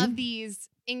Mm-hmm. of these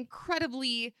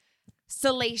incredibly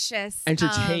salacious,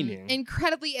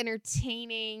 incredibly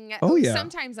entertaining,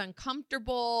 sometimes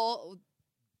uncomfortable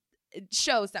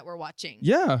shows that we're watching.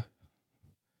 Yeah.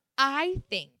 I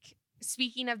think,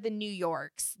 speaking of the New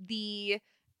Yorks, the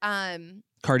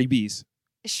Cardi B's.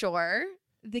 Sure.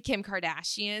 The Kim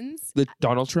Kardashians. The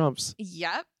Donald Trumps.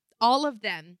 Yep. All of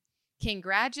them.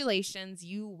 Congratulations,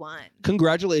 you won.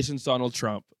 Congratulations, Donald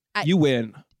Trump. You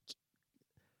win.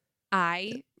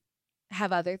 I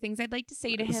have other things I'd like to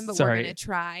say to him, but we're going to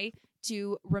try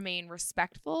to remain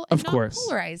respectful and not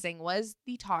polarizing, was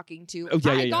the talking to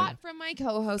I got from my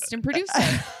co-host and producer.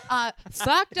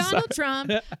 Fuck Donald Trump.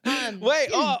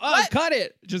 Wait, cut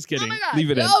it. Just kidding. Oh my God.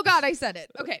 Leave it in. Oh God, I said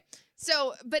it. Okay.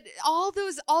 So, but all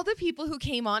the people who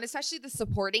came on, especially the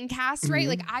supporting cast, right?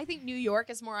 Like, I think New York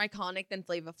is more iconic than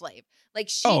Flava Flav. Like,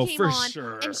 she came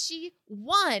on and she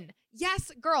won.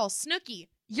 Yes, girl, Snooki,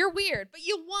 you're weird, but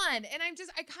you won. And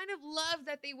I kind of love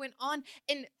that they went on.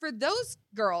 And for those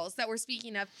girls that we're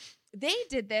speaking of, they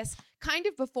did this kind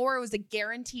of before it was a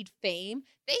guaranteed fame.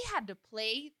 They had to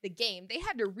play the game. They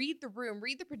had to read the room,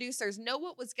 read the producers, know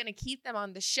what was going to keep them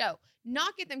on the show,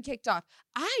 not get them kicked off.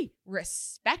 I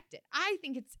respect it. I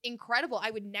think it's incredible.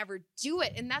 I would never do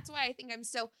it. And that's why I think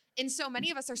so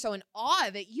many of us are so in awe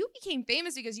of it. You became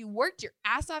famous because you worked your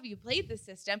ass off. You played the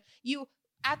system. You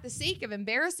at the sake of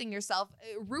embarrassing yourself,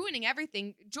 ruining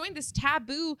everything, join this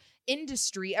taboo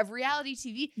industry of reality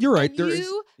TV. You're right. And There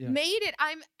you is, made it.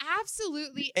 I'm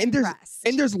absolutely and impressed.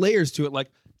 there's layers to it.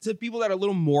 Like, to people that are a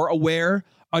little more aware,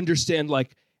 understand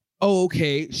like, oh,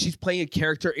 okay, she's playing a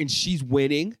character and she's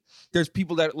winning. There's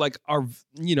people that like are,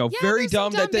 very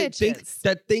dumb that they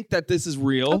think that this is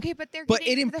real. Okay, but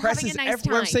it impresses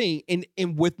everyone. I'm saying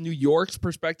in with New York's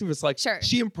perspective, it's like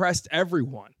she impressed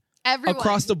everyone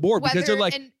across the board, because they're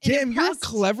like, damn, you're a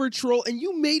clever troll and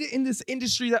you made it in this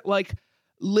industry that like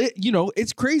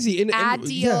it's crazy. And ad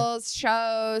deals,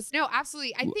 shows. No,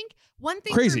 absolutely. I think one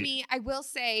thing for me, I will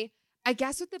say, I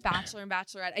guess with The Bachelor and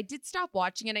Bachelorette, I did stop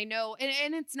watching it. I know,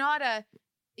 and it's not a,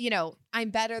 I'm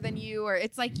better than you, or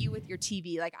it's like you with your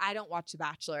TV. Like, I don't watch The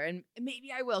Bachelor, and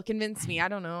maybe I will. Convince me. I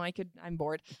don't know. I'm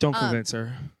bored. Don't convince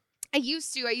her. I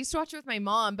used to watch it with my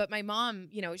mom, but my mom,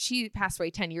 she passed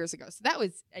away 10 years ago. So that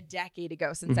was a decade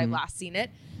ago since I've last seen it.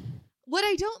 What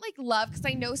I don't love, because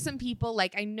I know some people,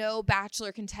 I know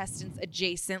Bachelor contestants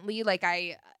adjacently. Like,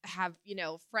 I have,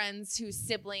 friends whose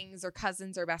siblings or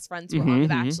cousins or best friends were on The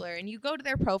Bachelor, and you go to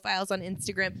their profiles on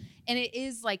Instagram, and it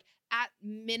is at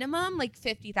minimum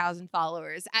 50,000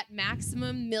 followers, at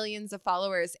maximum millions of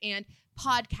followers, and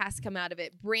podcasts come out of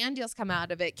it, brand deals come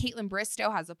out of it. Caitlin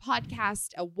Bristow has a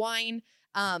podcast, a wine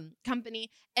company,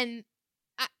 and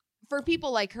for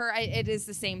people like her, it is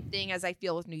the same thing as I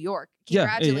feel with New York.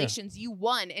 Congratulations, you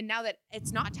won. And now that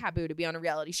it's not taboo to be on a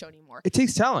reality show anymore. It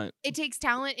takes talent.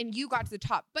 And you got to the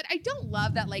top. But I don't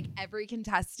love that every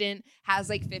contestant has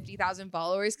 50,000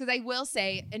 followers. Because I will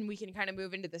say, and we can kind of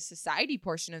move into the society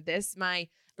portion of this, my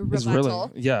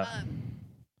rebuttal. Why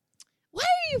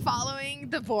are you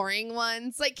following the boring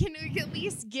ones? Can we at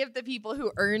least give the people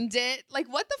who earned it?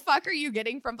 What the fuck are you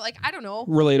getting from, I don't know.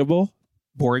 Relatable,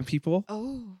 boring people.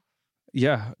 Oh.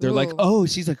 Yeah, they're like, oh,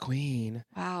 she's a queen.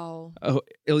 Wow. Oh,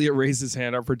 Elliot raised his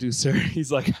hand, our producer.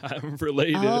 He's like, I'm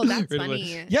related. Oh, that's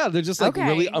funny. Yeah, they're just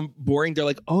really boring. They're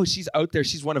like, oh, she's out there.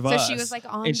 She's one of us. So she was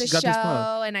on the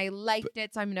show, and I liked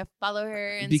it, so I'm going to follow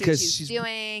her and because see what she's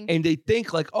doing. And they think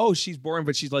oh, she's boring,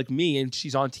 but she's like me, and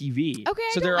she's on TV. Okay,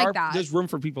 so that. There's room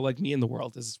for people like me in the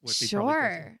world. This is what they probably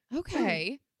think.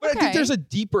 Okay. But I think there's a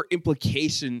deeper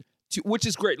implication which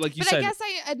is great, like you said. But I guess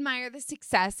I admire the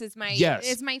success is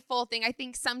my full thing. I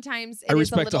think sometimes it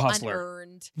is a little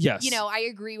unearned. Yes. I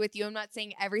agree with you. I'm not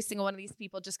saying every single one of these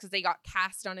people just because they got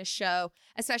cast on a show,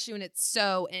 especially when it's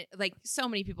so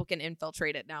many people can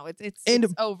infiltrate it now. It's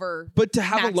over. But to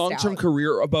have a long-term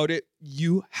career about it,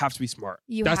 you have to be smart.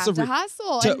 That's have to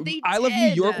hustle. And they I Love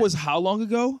New York was how long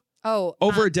ago? Oh,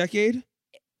 over a decade.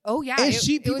 Oh yeah, and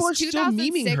people are still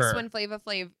memeing her when Flava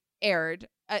Flav aired.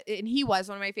 And he was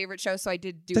one of my favorite shows, so I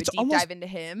did do a deep dive into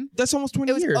him. That's almost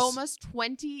 20 years. It was almost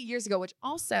 20 years ago, which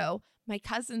also my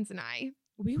cousins and I,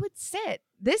 we would sit.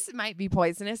 This might be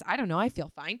poisonous. I don't know. I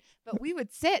feel fine. But we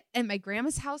would sit at my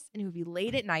grandma's house, and it would be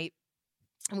late at night,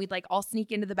 and we'd all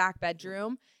sneak into the back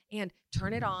bedroom and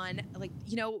turn it on.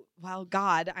 Well,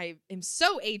 God, I am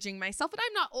so aging myself, but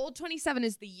I'm not old. 27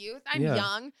 is the youth. I'm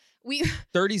young.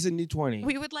 30's a new 20.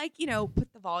 We would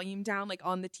put the volume down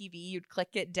on the TV. You'd click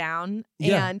it down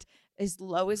and as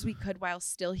low as we could while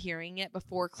still hearing it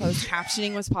before closed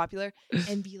captioning was popular,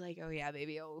 and be like, oh yeah,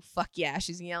 baby, oh fuck yeah,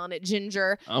 she's yelling at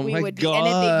Ginger. Oh we my would God. be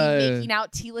in it. They'd be making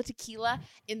out Tila Tequila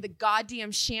in the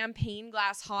goddamn champagne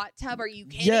glass hot tub. Are you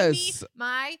kidding me?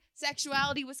 My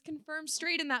sexuality was confirmed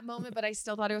straight in that moment, but I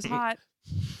still thought it was hot.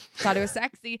 Thought it was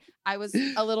sexy. I was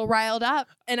a little riled up,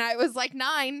 and I was 9.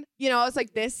 I was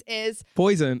like, this is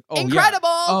poison. Oh,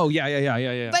 incredible. Yeah. Oh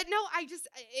yeah. But no,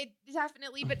 it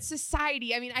definitely. But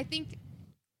society. I mean, I think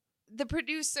the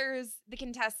producers, the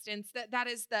contestants, that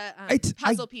is the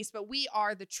puzzle piece. But we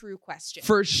are the true question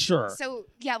for sure. So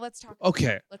yeah, let's talk.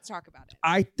 Okay, let's talk about it.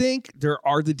 I think there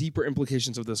are the deeper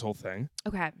implications of this whole thing.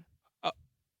 Okay.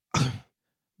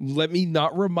 Let me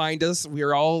not remind us, we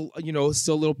are all,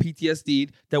 still a little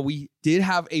PTSD'd that we did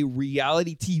have a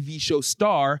reality TV show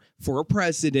star for a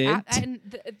president.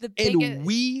 And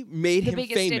we made him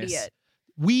famous. Idiot.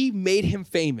 We made him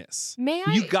famous. May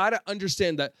I? You got to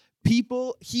understand that he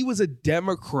was a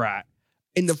Democrat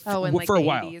for a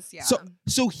while. 80s, yeah.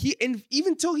 So he, and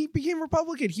even until he became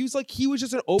Republican, he was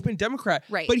just an open Democrat.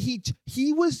 Right. But he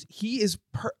is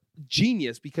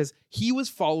genius because he was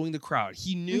following the crowd.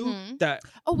 He knew that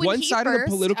one side of the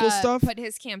political stuff. Put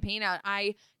his campaign out.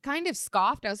 I kind of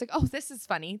scoffed. I was like, "Oh, this is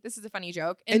funny. This is a funny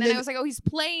joke." And then I was like, "Oh, he's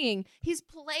playing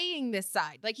this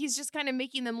side. He's just kind of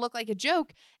making them look like a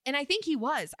joke." And I think he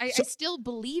was. I still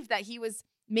believe that he was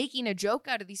making a joke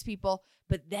out of these people.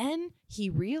 But then he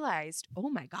realized, oh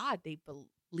my God,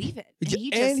 leave it.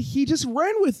 And he just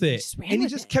ran with it. He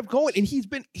just kept going. And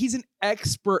he's an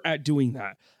expert at doing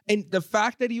that. And the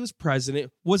fact that he was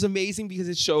president was amazing because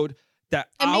it showed that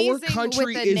our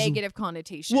country with a negative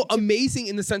connotation. Well, amazing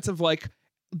in the sense of like,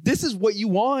 this is what you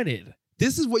wanted.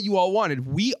 This is what you all wanted.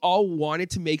 We all wanted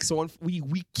to make someone,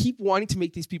 we keep wanting to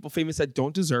make these people famous that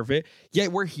don't deserve it.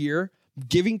 Yet we're here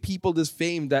giving people this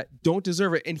fame that don't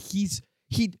deserve it. And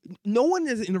no one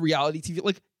is in a reality TV.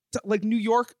 Like New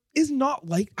York is not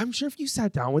like, I'm sure if you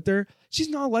sat down with her, she's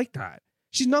not like that.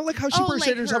 She's not like how she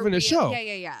portrayed herself in the show.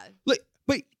 Yeah. But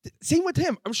same with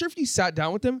him. I'm sure if you sat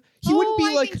down with him, he wouldn't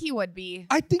be like. I think he would be.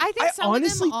 I think some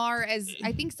honestly, of them are as.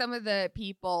 I think some of the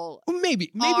people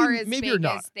maybe are as maybe big or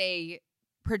not. as they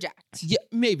project. Yeah,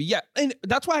 maybe. Yeah, and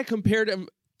that's why I compared him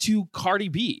to Cardi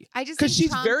B. I just because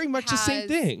she's Trump very much the same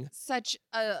thing. Such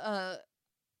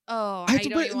I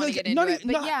don't even want to get into it.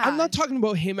 But yeah, I'm not talking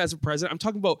about him as a president. I'm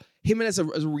talking about him as a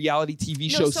reality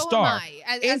TV show star.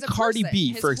 As Cardi person,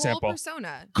 B, for his whole example.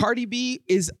 Persona. Cardi B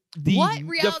is what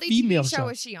reality the female TV show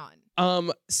is she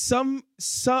on? Some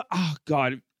oh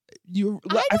God. I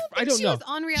don't she know. Was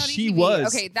on reality she TV.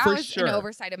 Was okay, that was an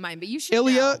oversight of mine, but you should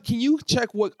Ilya, know. Can you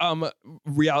check what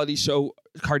reality show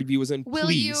Cardi B was in, Will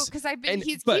please? you? Because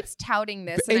he keeps touting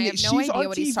this, and I have no idea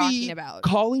what he's talking about.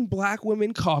 Calling black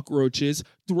women cockroaches,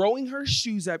 throwing her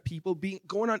shoes at people,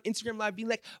 going on Instagram Live, being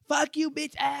like, fuck you,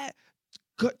 bitch,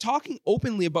 talking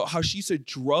openly about how she used to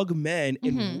drug men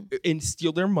and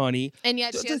steal their money. And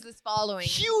yet she has this following.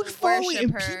 Huge following.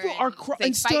 And people are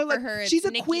crying. Still like, her. She's a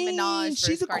Nicki queen. Minaj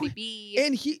She's a Cardi queen. B.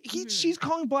 And she's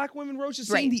calling black women roaches,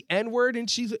 saying the N-word, and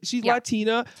she's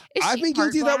Latina. I've been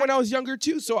guilty of that when I was younger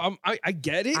too, so I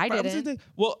get it. I didn't.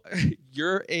 Well,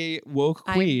 you're a woke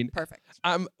queen. Perfect.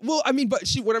 Well, I mean,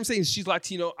 but what I'm saying is she's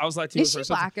Latino. I was Latino. Is she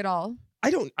black at all?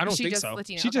 I don't think so.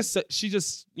 Latino? She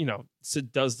just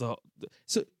does the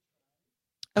so.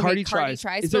 Okay, Cardi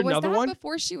tries. Is there another one?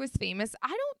 Before she was famous, I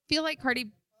don't feel like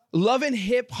Cardi. Love and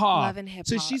Hip Hop. Love and Hip Hop.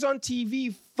 So she's on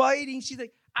TV fighting. She's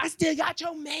like, I still got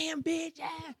your man, bitch.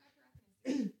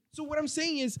 So what I'm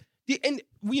saying is,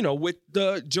 with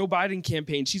the Joe Biden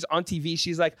campaign, she's on TV.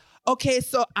 She's like, okay,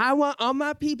 so I want all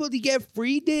my people to get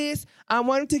free this. I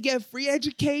want them to get free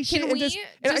education. Can we,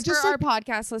 for our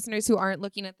podcast listeners who aren't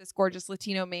looking at this gorgeous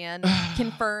Latino man,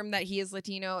 confirm that he is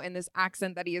Latino and this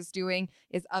accent that he is doing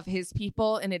is of his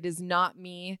people and it is not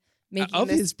me making of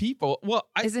his people. Well,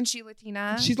 isn't she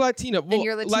Latina? She's Latina. Well, and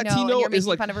you're Latino and you're making is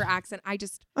like fun of her accent.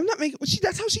 I'm not making.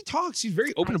 That's how she talks. She's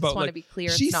very open about. I just want to be clear.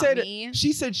 She it's said. Not me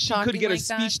she said she could get a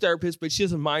speech that. therapist, but she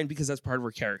doesn't mind because that's part of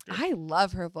her character. I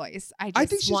love her voice. I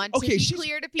think want to be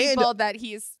clear to people that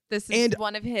this is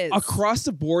one of his. Across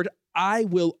the board, I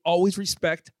will always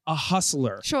respect a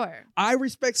hustler. Sure. I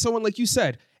respect someone like you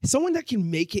said. Someone that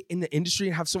can make it in the industry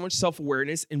and have so much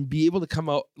self-awareness and be able to come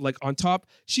out like on top.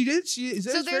 She did. She is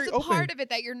so very there's a open. part of it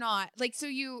that you're not like. So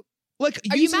you like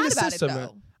are using you mad the about system. it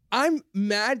though? I'm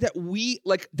mad that we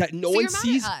like that. No so one you're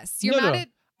sees mad at us. You're mad at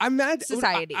I'm mad.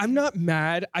 society. I'm not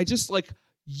mad. I just like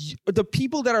the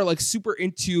people that are like super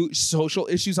into social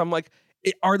issues. I'm like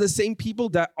are the same people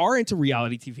that are into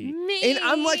reality TV. Me. And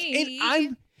I'm like,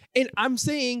 and I'm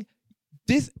saying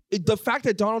this. The fact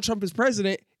that Donald Trump is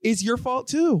president is your fault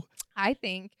too. I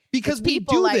think because we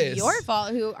people do like this. your fault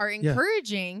who are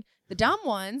encouraging the dumb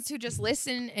ones who just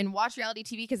listen and watch reality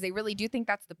TV because they really do think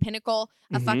that's the pinnacle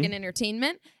of fucking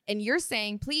entertainment. And you're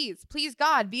saying, please,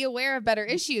 God, be aware of better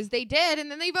issues. They did,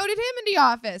 and then they voted him into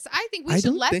office. I think we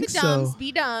should let the dumbs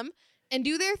be dumb and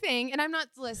do their thing. And I'm not,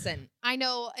 listen, I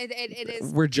know it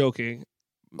is. We're joking.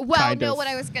 Well, no, what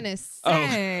I was going to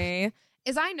say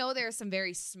is I know there are some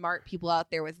very smart people out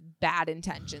there with bad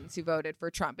intentions who voted for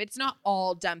Trump. It's not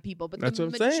all dumb people, but the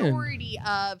majority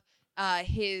of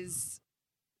his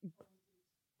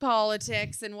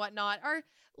politics and whatnot are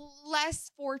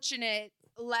less fortunate,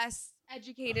 less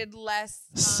educated, less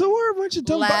so are a bunch of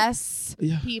dumb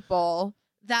people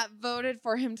that voted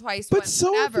for him twice. But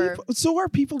so are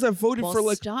people that voted for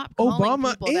like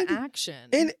Obama and action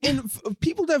and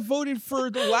people that voted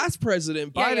for the last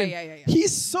president, Biden. Yeah.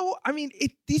 He's so. I mean,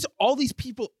 all these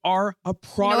people are a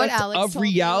product of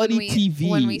reality TV.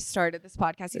 When we started this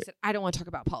podcast, he said, "I don't want to talk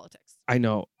about politics." I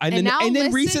know, and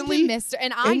then recently,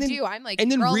 I'm like,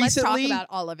 and then recently, let's talk about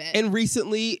all of it. And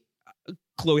recently,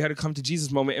 Chloe had a come to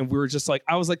Jesus moment, and we were just like,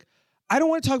 I was like, I don't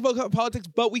want to talk about politics,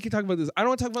 but we can talk about this. I don't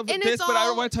want to talk about this, but I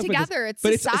don't want to talk about this.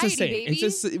 It's society, it's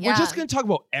the same. baby. We're just going to talk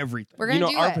about everything. We're going to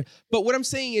do it. But what I'm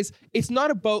saying is, it's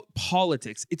not about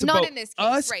politics. It's not about in this case,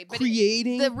 us right, but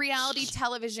creating the reality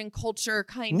television culture.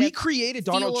 We created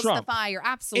Donald Trump. The fire.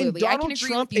 Absolutely, and Donald I can agree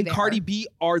Trump with you and there. Cardi B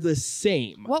are the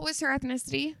same. What was her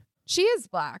ethnicity? She is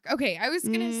black. Okay, I was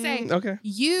gonna say Okay.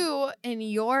 you in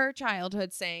your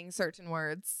childhood saying certain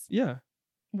words Yeah.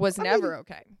 was never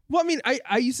okay. Well, I mean,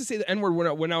 I used to say the N-word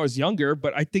when I was younger,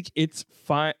 but I think it's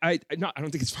fine. I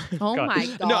don't think it's fine. Oh my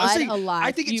God, No, I'm saying, alive.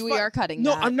 I think it's we fine. are cutting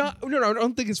No, that. I'm not. No, I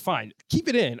don't think it's fine. Keep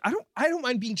it in. I don't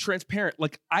mind being transparent.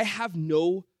 Like I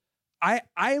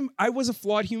was a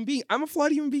flawed human being. I'm a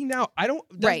flawed human being now. I don't.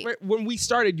 Right. When we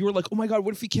started, you were like, "Oh my God,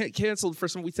 what if we can't cancel the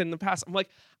first one we said in the past?" I'm like,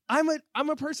 I'm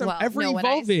a person. Well, I'm ever no,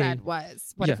 evolving. what I said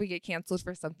was, what Yeah. if we get canceled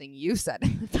for something you said?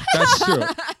 That's true.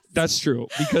 That's true.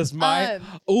 Because my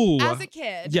as a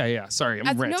kid. yeah. Sorry,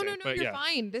 I'm ranting. No, but you're yeah.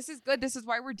 fine. This is good. This is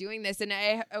why we're doing this. And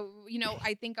I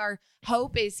think our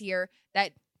hope is here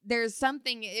that there's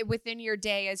something within your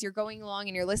day as you're going along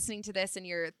and you're listening to this and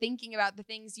you're thinking about the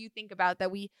things you think about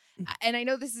that and I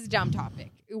know this is a dumb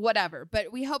topic, whatever,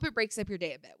 but we hope it breaks up your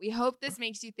day a bit. We hope this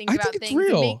makes you think about things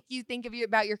and make you think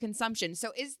about your consumption.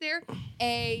 So is there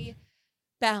a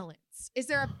balance? Is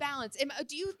there a balance?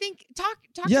 Do you think talk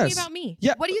to me about me?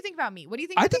 Yeah. What do you think about me? What do you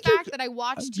think about the fact that I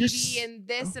watch TV and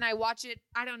this and I watch it,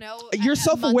 I don't know. You're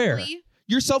self-aware. Monthly?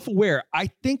 You're self-aware. I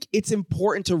think it's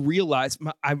important to realize,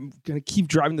 I'm going to keep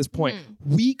driving this point.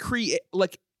 We create,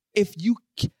 like,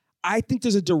 I think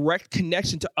there's a direct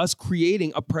connection to us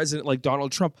creating a president like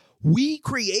Donald Trump. We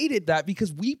created that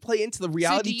because we play into the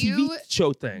reality TV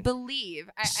show thing.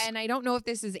 And I don't know if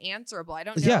this is answerable. I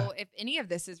don't know if any of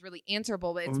this is really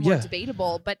answerable, but it's more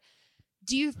debatable. But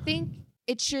do you think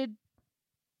it should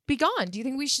be gone? Do you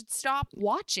think we should stop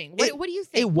watching? What do you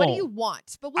think? What do you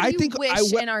want? But what do you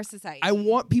wish in our society? I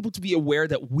want people to be aware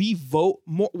that we vote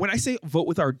more. When I say vote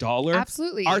with our dollar,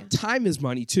 absolutely, our time is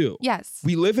money too. Yes.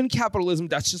 We live in capitalism.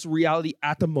 That's just reality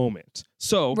at the moment.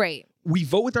 So we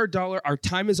vote with our dollar. Our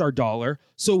time is our dollar.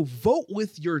 So vote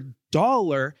with your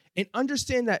dollar and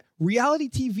understand that reality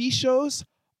TV shows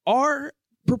are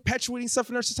perpetuating stuff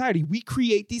in our society. We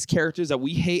create these characters that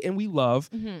we hate and we love.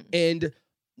 And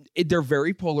they're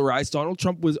very polarized. Donald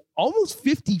Trump was almost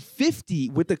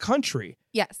 50-50 with the country.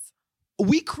 Yes.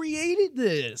 We created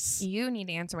this. You need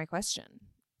to answer my question.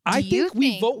 I think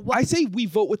we vote. I say we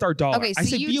vote with our dollar. Okay, so I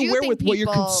say be aware with what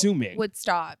you're consuming. Would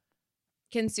stop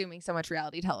consuming so much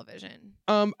reality television.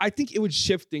 I think it would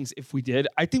shift things if we did.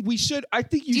 I think we should. I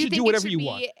think you should do whatever you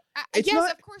want.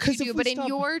 Yes, of course you do. But in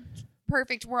your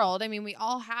perfect world, I mean, we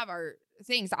all have our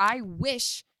things. I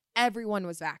wish everyone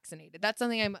was vaccinated. That's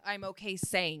something I'm okay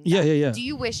saying. Yeah. Do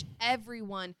you wish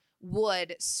everyone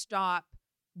would stop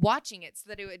watching it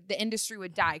so that the industry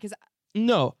would die? Because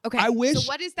no. Okay. I wish. So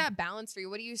what is that balance for you?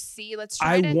 What do you see? Let's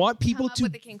try to want people come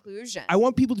up with a conclusion. I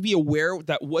want people to be aware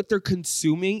that what they're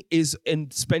consuming is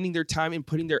and spending their time and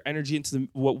putting their energy into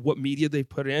what media they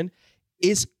put in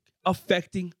is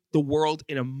affecting the world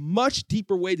in a much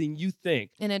deeper way than you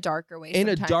think. In a darker way. In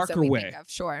a darker way. Think of,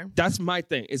 sure. That's my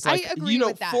thing. It's like, I agree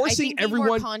with that. forcing I think everyone. Be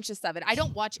more conscious of it. I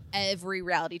don't watch every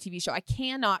reality TV show. I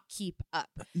cannot keep up.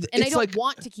 And I don't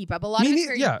want to keep up. A lot of it's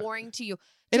very boring to you.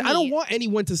 And I don't want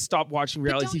anyone to stop watching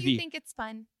reality TV. Don't you think it's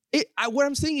fun? What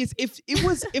I'm saying is if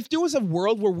there was a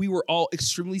world where we were all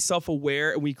extremely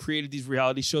self-aware and we created these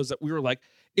reality shows that we were like,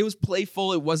 it was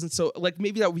playful. It wasn't so like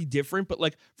maybe that would be different. But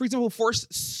like, for example,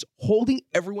 holding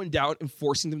everyone down and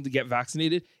forcing them to get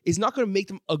vaccinated is not going to make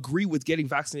them agree with getting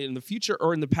vaccinated in the future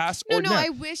or in the past. No, I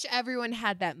wish everyone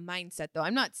had that mindset, though.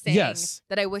 I'm not saying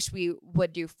that I wish we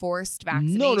would do forced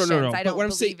vaccinations. No. I don't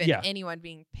believe in anyone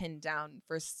being pinned down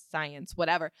for science,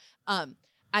 whatever. But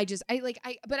I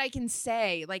can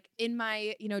say, like, in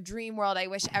my, dream world, I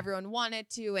wish everyone wanted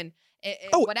to and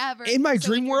whatever. In my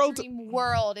dream world,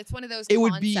 it's one of those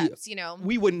concepts,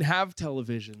 we wouldn't have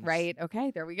television. Right.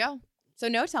 Okay. There we go. So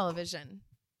no television.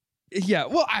 Yeah.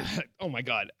 Well, oh my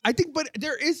God. I think, but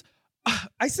there is,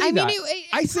 I say I that. Mean,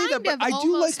 I say that, but I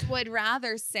do would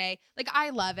rather say, like,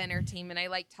 I love entertainment. I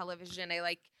like television.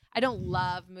 I don't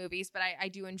love movies, but I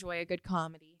do enjoy a good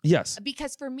comedy. Yes.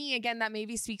 Because for me, again, that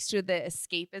maybe speaks to the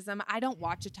escapism. I don't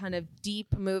watch a ton of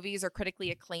deep movies or critically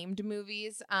acclaimed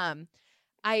movies.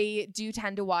 I do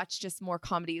tend to watch just more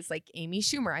comedies like Amy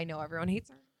Schumer. I know everyone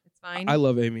hates her. It's fine. I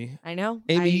love Amy. I know.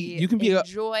 Amy, you can be a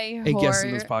guest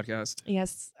in this podcast.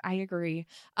 Yes, I agree.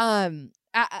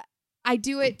 I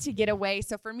do it to get away.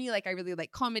 So for me, like, I really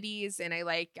like comedies and I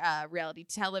like reality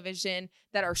television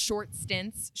that are short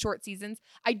stints, short seasons.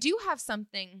 I do have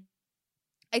something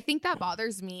I think that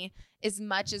bothers me as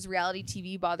much as reality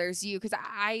TV bothers you, because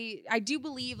I do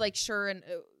believe, like, sure, and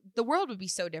the world would be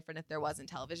so different if there wasn't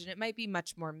television. It might be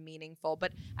much more meaningful,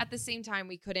 but at the same time,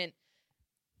 we couldn't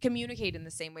communicate in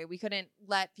the same way. We couldn't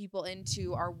let people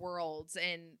into our worlds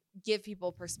and give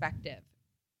people perspective.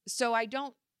 So I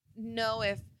don't know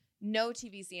if no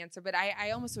TV's the answer, but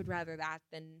I almost would rather that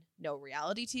than no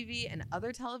reality TV and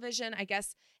other television. I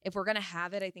guess if we're going to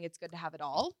have it, I think it's good to have it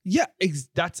all. Yeah,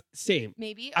 that's same.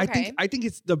 Maybe. Okay. I think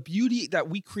it's the beauty that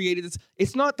we created.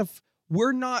 It's not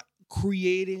we're not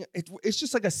creating it's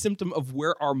just like a symptom of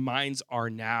where our minds are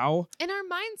now. And our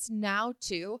minds now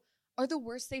too are the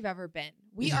worst they've ever been.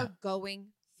 We are going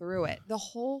through it. The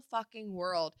whole fucking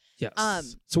world. Yes.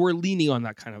 So we're leaning on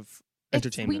that kind of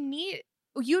entertainment.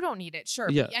 You don't need it, sure.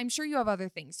 Yeah. But I'm sure you have other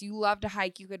things. You love to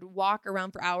hike. You could walk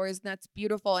around for hours, and that's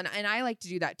beautiful. And I like to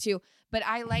do that too. But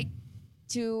I like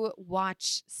to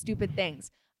watch stupid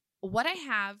things. What I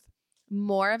have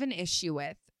more of an issue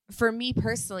with, for me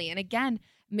personally, and again,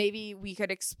 maybe we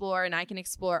could explore, and I can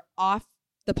explore off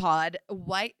the pod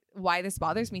why this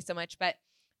bothers me so much. But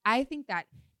I think that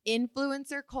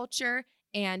influencer culture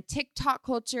and TikTok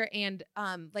culture and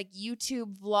like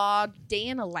YouTube vlog, day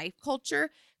in a life culture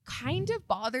kind of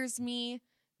bothers me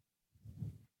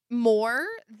more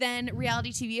than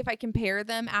reality TV if I compare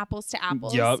them apples to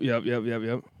apples. Yep.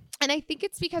 And I think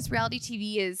it's because reality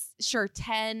TV is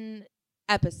 10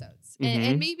 episodes.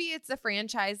 And maybe it's a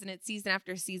franchise and it's season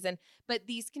after season, but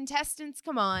these contestants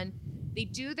come on, they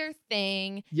do their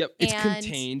thing. Yep. It's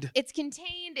contained. It's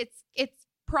contained. It's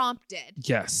prompted.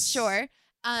 Yes. Sure.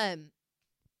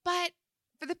 But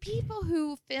for the people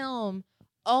who film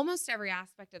almost every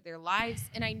aspect of their lives,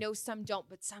 and I know some don't,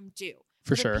 but some do.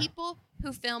 For the sure. People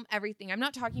who film everything. I'm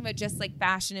not talking about just like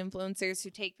fashion influencers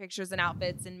who take pictures and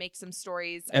outfits and make some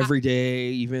stories. Every day,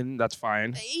 even, that's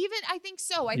fine. Even, I think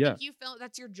so. I think you film,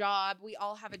 that's your job. We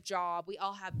all have a job. We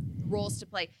all have roles to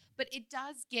play. But it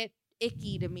does get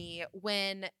icky to me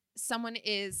when someone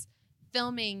is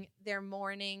filming their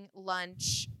morning,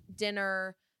 lunch,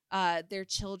 dinner, their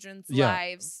children's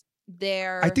lives.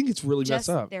 I think it's really messed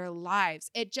up. Their lives.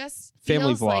 It just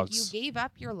family feels vlogs. like you gave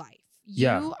up your life.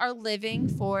 You are living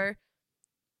for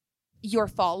your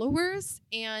followers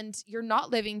and you're not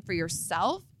living for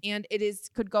yourself. And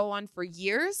could go on for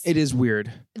years. It is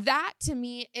weird. That to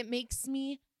me, it makes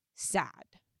me sad.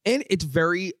 And it's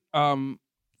very,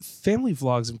 family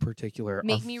vlogs in particular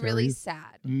Make me really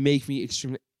sad. Make me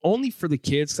extremely, only for the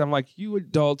kids. 'Cause I'm like, you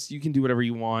adults, you can do whatever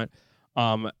you want.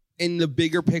 In the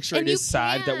bigger picture, it is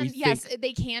sad that we think. Yes,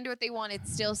 they can do what they want.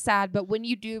 It's still sad. But when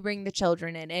you do bring the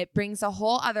children in, it brings a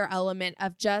whole other element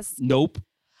of just. Nope.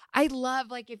 I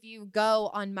love, like, if you go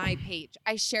on my page,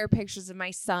 I share pictures of my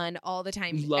son all the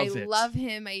time. I love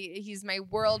him. He's my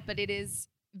world, but it is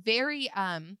very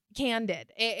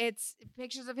candid. It's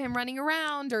pictures of him running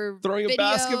around or throwing videos. a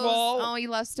basketball. Oh, he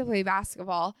loves to play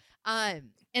basketball.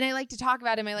 And I like to talk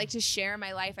about him. I like to share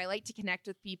my life. I like to connect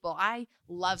with people. I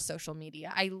love social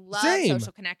media. I love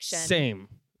social connection. Same.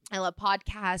 I love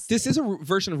podcasts. This is a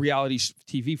version of reality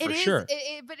TV for sure.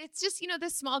 But it's just,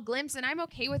 this small glimpse, and I'm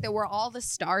okay with it. We're all the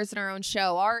stars in our own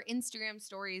show. Our Instagram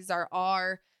stories are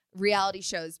our reality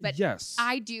shows. But yes,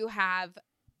 I do have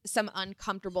some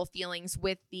uncomfortable feelings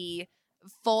with the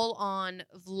full-on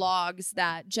vlogs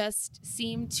that just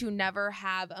seem to never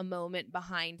have a moment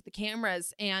behind the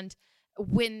cameras. And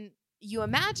when you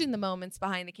imagine the moments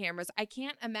behind the cameras, I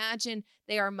can't imagine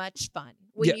they are much fun.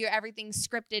 When everything's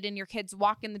scripted and your kids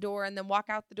walk in the door and then walk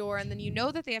out the door, and then you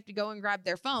know that they have to go and grab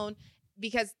their phone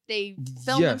because they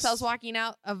film themselves walking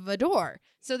out of a door.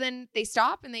 So then they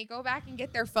stop and they go back and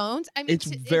get their phones. I mean, it's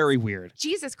very weird.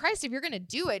 Jesus Christ, if you're going to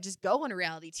do it, just go on a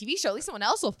reality TV show. At least someone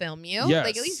else will film you. Yes.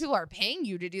 Like, at least people are paying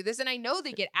you to do this. And I know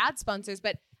they get ad sponsors,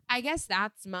 but I guess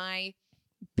that's my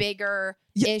bigger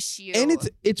issue. And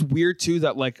it's weird too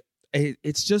that, like,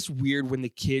 it's just weird when the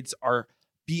kids are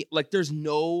there's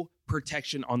no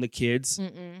protection on the kids.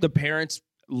 The parents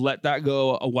let that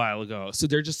go a while ago. So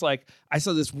they're just like, I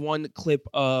saw this one clip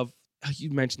of,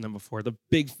 you mentioned them before, the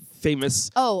big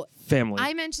famous family.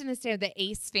 I mentioned this day, the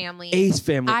Ace family.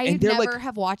 I never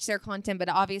have watched their content, but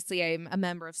obviously I'm a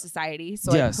member of society,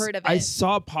 so I've heard of it. I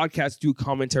saw a podcast do a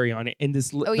commentary on it, and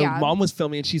the mom was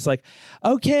filming, and she's like,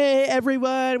 "Okay,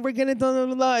 everyone, we're gonna blah, blah,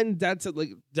 blah, blah." And Dad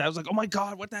was like, "Oh my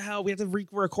God, what the hell? We have to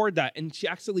record that." And she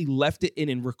actually left it in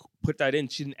and put that in.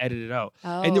 She didn't edit it out.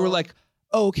 And they were like,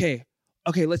 "Oh, okay,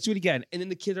 let's do it again." And then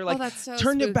the kids are like,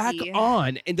 turn it back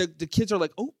on. And the kids are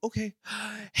like, "Oh, okay."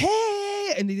 Hey.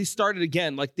 And they started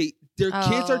again. Like their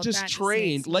kids are just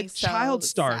trained like child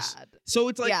stars. Sad. So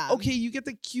it's like, okay, you get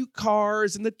the cute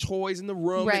cars and the toys in the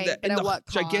room and the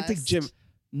gigantic gym.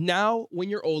 Now, when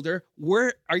you're older,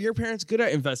 where are your parents good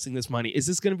at investing this money? Is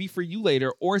this going to be for you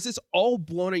later? Or is this all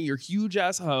blown in your huge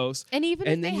ass house? And even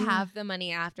if they have the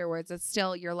money afterwards, it's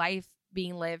still your life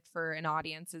being lived for an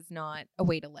audience is not a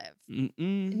way to live.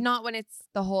 Not when it's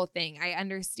the whole thing. I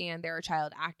understand there are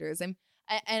child actors.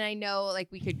 And I know like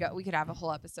we could have a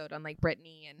whole episode on like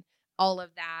Britney and all of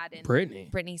that and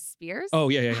Britney Spears. Oh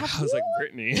yeah. Have I was like you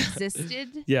Britney. existed?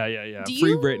 Yeah. Do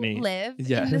Free you Britney. live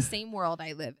in the same world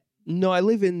I live in? No, I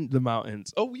live in the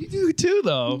mountains. Oh, we do too,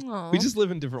 though. Aw. We just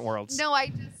live in different worlds. No, I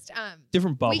just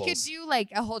Different bubbles. we could do like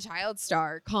a whole child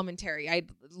star commentary. I'd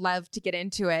love to get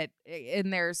into it,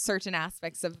 and there's certain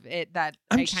aspects of it that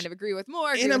I kind of agree with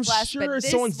more, agree and with I'm less. sure But this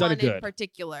someone's done one it good. in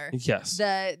particular, Yes.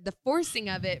 the forcing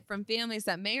of it from families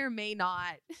that may or may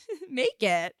not make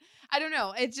it. I don't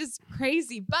know. It's just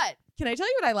crazy. But can I tell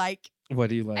you what I like? What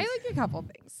do you like? I like a couple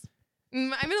things.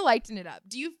 I'm gonna lighten it up.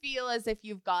 Do you feel as if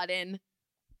you've gotten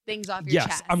things off your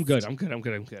chest? Yes, I'm good.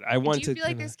 I want to. Do you feel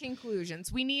like there's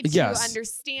conclusions? We need to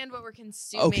understand what we're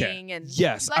consuming. Okay. And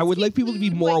yes, I would like people to be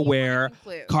more aware.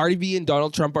 Cardi B and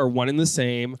Donald Trump are one and the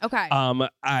same. Okay.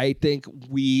 I think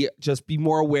we just be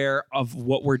more aware of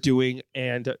what we're doing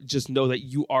and just know that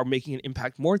you are making an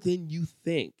impact more than you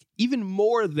think. Even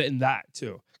more than that,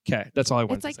 too. Okay, that's all I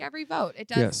want to say. It's like every vote. It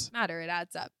does matter. It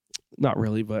adds up. Not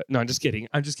really, but no, I'm just kidding.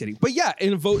 But yeah,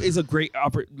 and a vote is a great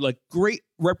great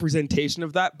representation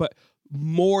of that, but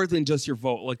more than just your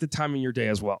vote, like the time in your day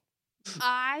as well.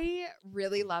 I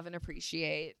really love and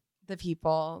appreciate the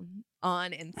people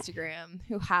on Instagram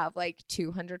who have like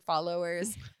 200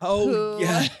 followers. Oh,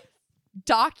 yeah.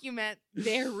 Document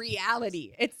their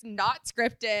reality. It's not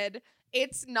scripted.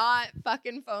 It's not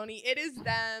fucking phony. It is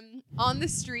them on the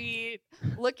street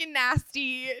looking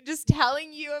nasty, just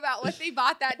telling you about what they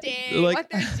bought that day, like, what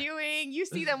they're doing. You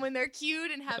see them when they're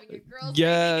cute and having a girls'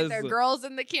 yes. and their girls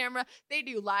in the camera. They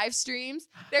do live streams.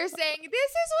 They're saying,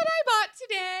 this is what I bought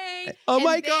today. Oh and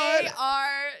my God. They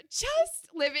are just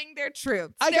living their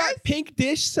truth. I got pink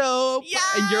dish soap.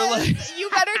 Yes, and you're like, you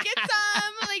better get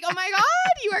some. Like, oh my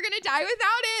God, you are going to die without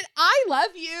it. I love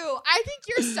you. I think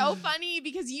you're so funny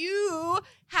because you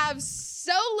have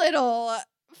so little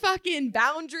fucking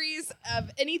boundaries of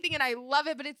anything, and I love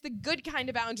it, but it's the good kind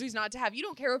of boundaries not to have. You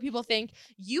don't care what people think.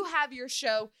 You have your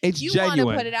show. It's you genuine.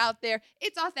 Want to put it out there.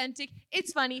 It's authentic.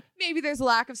 It's funny. Maybe there's a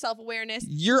lack of self-awareness.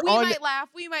 We might laugh.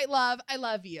 We might love. I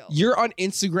love you. You're on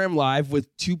Instagram Live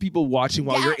with two people watching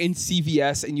while you're in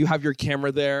CVS and you have your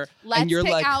camera there. Let's and you're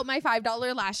pick like, out my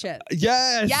 $5 lashes.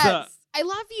 Yes. Yes. I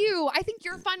love you. I think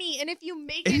you're funny. And if you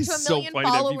make it to a million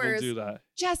followers,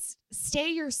 just stay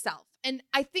yourself. And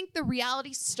I think the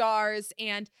reality stars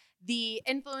and the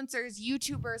influencers,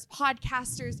 YouTubers,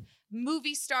 podcasters,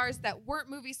 movie stars that weren't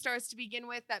movie stars to begin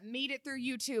with, that made it through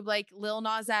YouTube, like Lil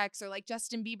Nas X or like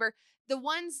Justin Bieber, the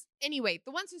ones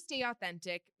who stay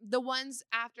authentic, the ones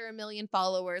after 1 million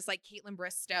followers, like Caitlin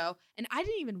Bristow. And I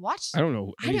didn't even watch. I don't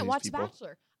know. I didn't watch The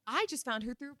Bachelor. I just found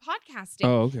her through podcasting.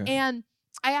 Oh, okay. And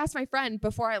I asked my friend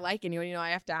before I like anyone, I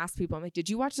have to ask people, I'm like, did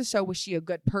you watch the show? Was she a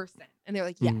good person? And they're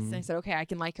like, yes. And I said, okay, I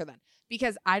can like her then.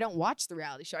 Because I don't watch the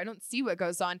reality show. I don't see what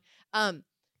goes on.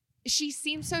 She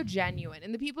seems so genuine.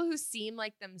 And the people who seem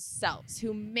like themselves,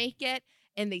 who make it,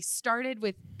 and they started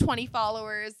with 20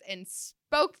 followers and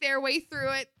spoke their way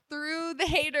through it, through the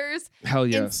haters. Hell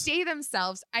yes. And stay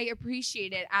themselves. I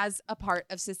appreciate it as a part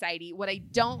of society. What I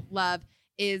don't love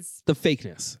is the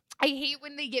fakeness. I hate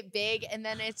when they get big and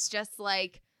then it's just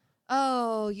like,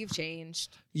 oh, you've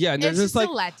changed. Yeah, and they're just like,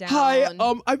 a letdown. Hi,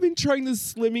 I've been trying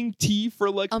this slimming tea for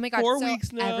like 4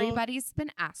 weeks now. Everybody's been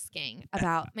asking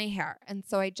about my hair. And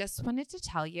so I just wanted to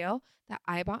tell you that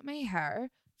I bought my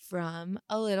hair from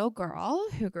a little girl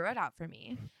who grew it out for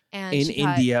me. And in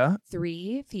India,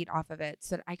 3 feet off of it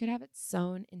so that I could have it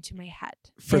sewn into my head.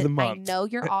 For the month. I know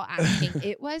you're all asking.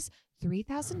 It was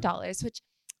 $3,000, which,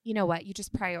 you know what? You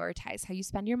just prioritize how you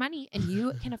spend your money and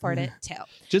you can afford it too.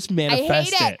 Just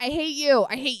manifest it. I hate you.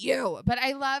 I hate you. But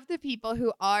I love the people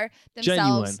who are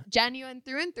themselves genuine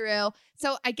through and through.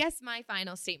 So I guess my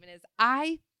final statement is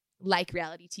I like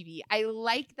reality TV. I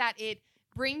like that it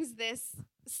brings this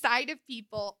side of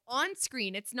people on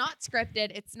screen. It's not scripted.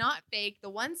 It's not fake. The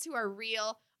ones who are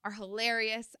real are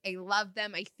hilarious. I love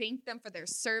them. I thank them for their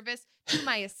service to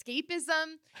my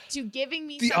escapism, to giving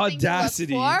me something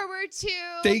audacity to look forward to.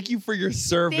 Thank you for your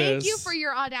service. Thank you for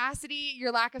your audacity,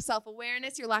 your lack of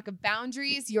self-awareness, your lack of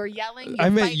boundaries, your yelling. I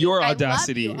meant your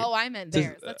audacity. I love you. Oh, I meant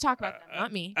theirs. Let's talk about them,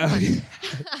 not me.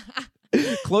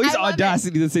 Chloe's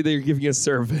audacity to say that you're giving us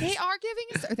service. They are giving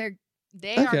us.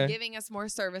 They are giving us more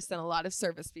service than a lot of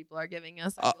service people are giving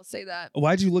us. I will say that.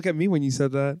 Why'd you look at me when you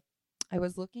said that? I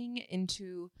was looking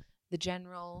into the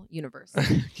general universe.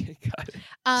 Okay, got it.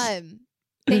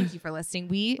 Thank you for listening.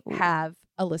 We have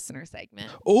a listener segment.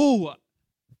 Oh,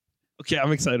 Okay,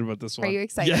 I'm excited about this one. Are you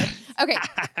excited? Yeah. Okay.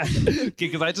 Okay,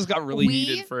 because I just got really We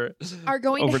heated for are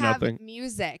going over to have nothing.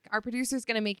 music. Our producer's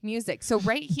going to make music. So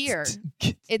right here,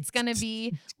 it's going to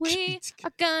be, we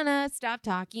are going to stop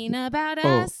talking about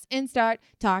us and start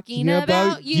talking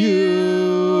about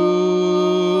you.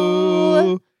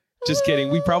 Just kidding.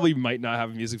 We probably might not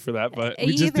have music for that, but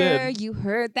we just Either did. you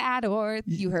heard that or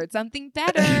you heard something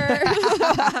better.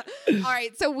 All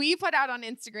right. So we put out on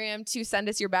Instagram to send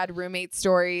us your bad roommate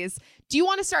stories. Do you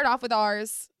want to start off with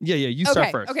ours? Yeah, you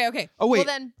start first. Okay. Oh, wait. Well,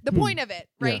 then the point of it,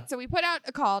 right? Yeah. So we put out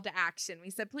a call to action.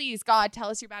 We said, please, God, tell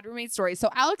us your bad roommate story. So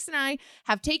Alex and I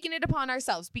have taken it upon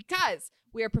ourselves because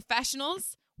we are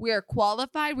professionals. We are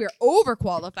qualified. We are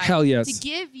overqualified. Hell yes. To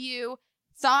give you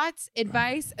thoughts,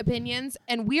 advice, opinions,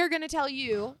 and we are going to tell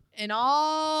you and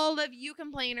all of you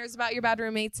complainers about your bad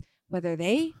roommates, whether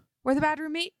they were the bad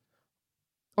roommate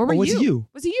or were was it you?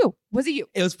 Was it you? Was it you?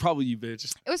 It was probably you, bitch.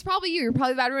 It was probably you. You're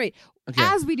probably the bad roommate. Okay.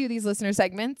 As we do these listener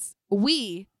segments,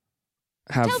 we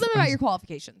tell them about your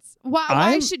qualifications.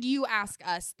 Why should you ask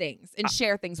us things and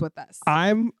share things with us?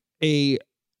 I'm a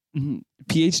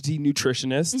PhD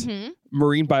nutritionist, Mhm.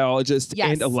 marine biologist,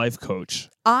 Yes. and a life coach.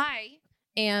 I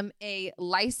am a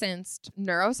licensed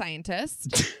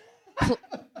neuroscientist,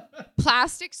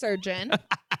 plastic surgeon,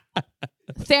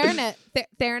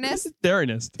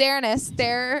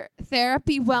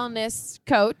 therapy wellness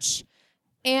coach,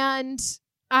 and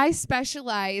I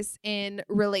specialize in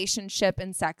relationship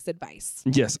and sex advice.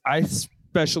 Yes, I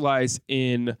specialize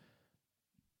in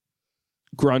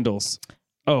grundles.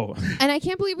 Oh. And I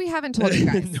can't believe we haven't told you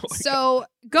guys. No, So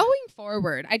going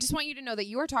forward, I just want you to know that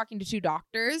you are talking to two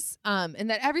doctors, and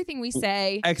that everything we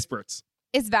say Experts.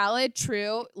 is valid,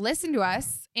 true. Listen to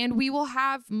us, and we will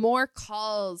have more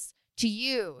calls to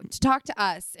you to talk to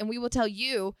us, and we will tell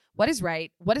you what is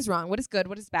right, what is wrong, what is good,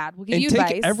 what is bad. We'll give And you take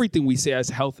advice. everything we say as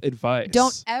health advice.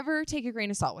 Don't ever take a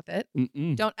grain of salt with it.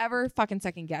 Mm-mm. Don't ever fucking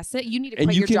second guess it. You need to And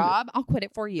quit you your can- job. I'll quit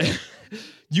it for you.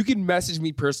 You can message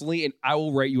me personally, and I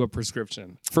will write you a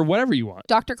prescription for whatever you want.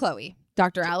 Dr. Chloe,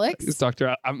 Dr. Alex. It's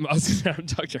Dr. I was gonna say I'm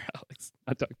Dr. Alex,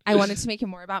 not Dr. I wanted to make it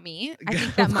more about me. I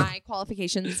think that my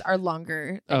qualifications are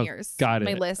longer than yours. got it.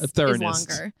 My A list is thoroughness.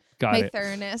 longer. Got My it.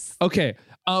 thoroughness. Okay.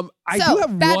 I So, do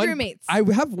have bad one. roommates. I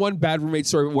have one bad roommate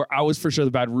story where I was for sure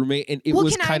the bad roommate, and it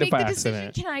was can kind I of make by the decision?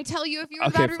 accident. Can I tell you if you were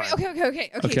Okay, the bad roommate? fine.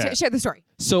 Okay. Okay. Share the story.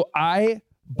 So I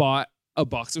bought a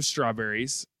box of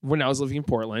strawberries when I was living in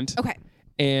Portland. Okay.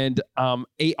 And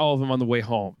ate all of them on the way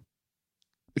home.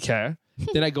 Okay.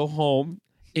 Then I go home,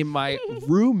 and my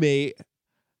roommate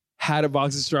had a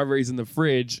box of strawberries in the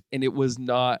fridge, and it was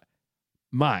not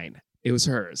mine. It was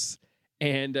hers.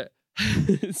 And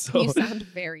so You sound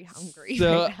very hungry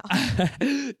so right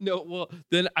now. no, well,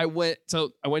 then I went to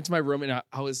my room, and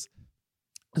I was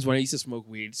when I used to smoke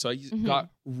weed, so I got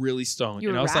really stoned. You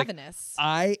and were I was ravenous. like,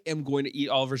 I am going to eat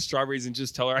all of her strawberries and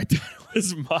just tell her I thought it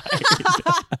was mine.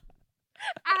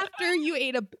 After you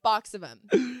ate a box of them.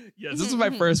 Yes, this was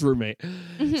my first roommate.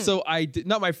 Mhm. So I did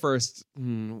not my first.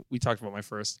 We talked about my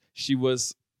first. She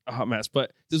was a hot mess,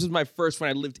 but this was my first when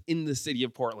I lived in the city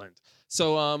of Portland.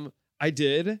 So I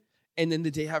did, and then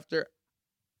the day after,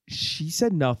 she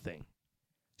said nothing.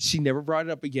 She never brought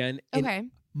it up again. And Okay.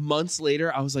 months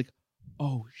later, I was like,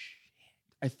 oh shit.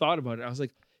 I thought about it. I was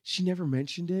like, she never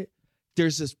mentioned it.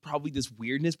 There's probably this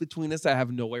weirdness between us that I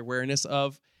have no awareness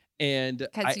of. And I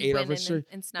Because you ate went in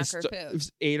and snuck her food.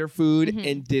 ate her food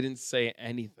Mhm. and didn't say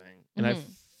anything. And I Mhm.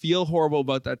 feel horrible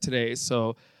about that today.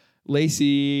 So,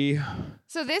 Lacey,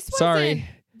 So this wasn't, sorry.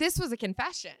 this was a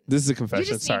confession. This is a confession.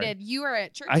 You just sorry. needed, you were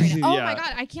at church. I- right now. Oh yeah. my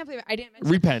God. I can't believe I didn't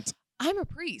mention Repent. I'm a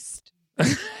priest.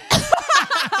 Say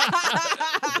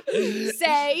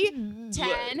 10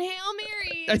 Hail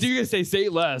Marys. I think you're going to say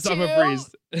less. I'm a Two.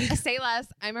 priest. Say less.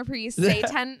 I'm a priest. Say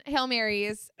 10 Hail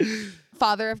Marys.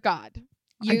 Father of God.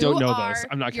 I don't know those.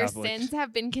 I'm not your Catholic. Your sins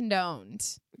have been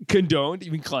condoned. Condoned,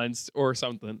 even cleansed or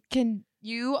something.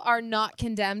 You are not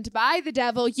condemned by the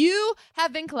devil. You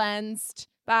have been cleansed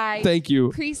by Thank you.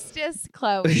 Priestess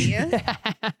Chloe,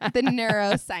 the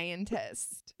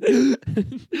neuroscientist.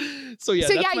 So yeah,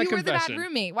 So that's yeah, my you were the bad confession.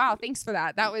 roommate. Wow, thanks for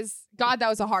that. That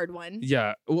was a hard one.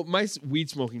 Yeah. Well, my weed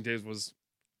smoking days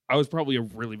I was probably a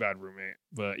really bad roommate,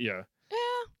 but yeah.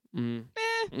 Mm.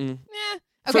 Mm.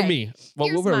 Okay. For me. Well,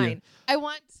 Here's what about you? mine. I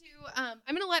want to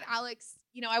I'm gonna let Alex,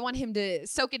 I want him to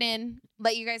soak it in,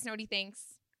 let you guys know what he thinks.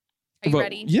 Are you But-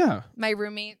 ready? Yeah. My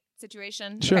roommate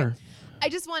situation. Sure. Okay. I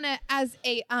just want to, as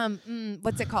a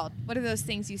what's it called? What are those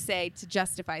things you say to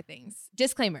justify things?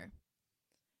 Disclaimer.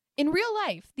 In real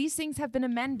life, these things have been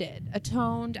amended,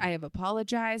 atoned. I have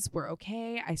apologized. We're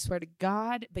okay. I swear to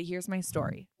God. But here's my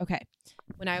story. Okay.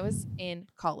 When I was in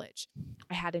college,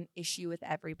 I had an issue with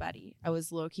everybody. I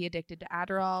was low-key addicted to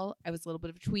Adderall. I was a little bit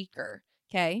of a tweaker.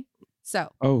 Okay. So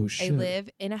Oh, shit. I live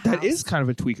in a house. That is kind of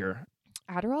a tweaker.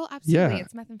 Adderall? Absolutely. Yeah.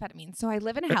 It's methamphetamine. So I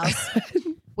live in a house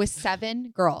with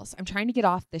 7 girls. I'm trying to get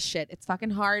off this shit. It's fucking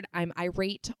hard. I'm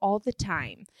irate all the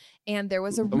time. And there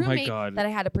was a roommate that I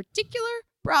had a particular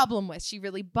problem with. She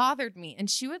really bothered me. And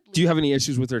she would leave. Do you have any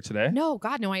issues with her today? No,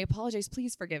 God, no. I apologize.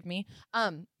 Please forgive me.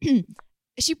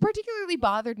 She particularly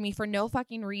bothered me for no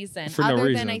fucking reason. For no other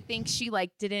reason. than I think she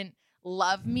like didn't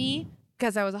love me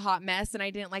because I was a hot mess and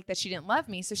I didn't like that she didn't love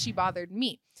me. So she bothered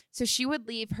me. So she would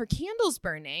leave her candles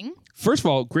burning. First of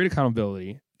all, great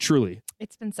accountability. Truly.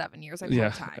 It's been 7 years. I've Yeah.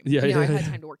 had time. Yeah, I've yeah. had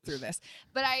time to work through this.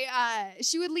 But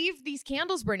she would leave these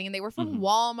candles burning and they were from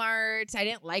Walmart. I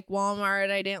didn't like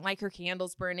Walmart. I didn't like her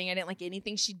candles burning. I didn't like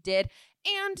anything she did.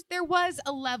 And there was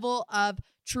a level of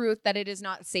truth that it is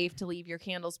not safe to leave your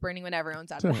candles burning when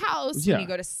everyone's out of the house, Yeah. when you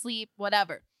go to sleep,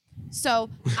 whatever. So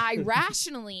I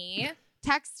rationally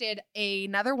texted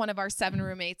another one of our 7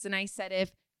 roommates and I said,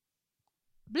 if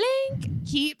blank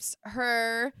keeps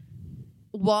her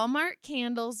Walmart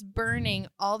candles burning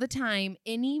all the time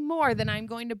any more than I'm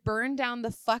going to burn down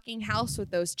the fucking house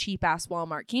with those cheap ass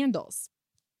Walmart candles.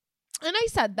 And I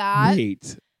said that.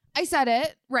 Wait. I said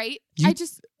it, right? You- it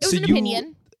was an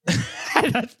opinion.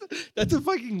 that's a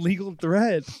fucking legal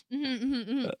threat.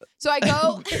 So I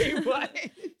go Wait, what?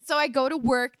 so I go to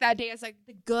work that day as like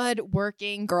the good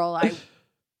working girl.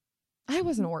 I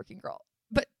wasn't a working girl,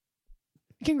 but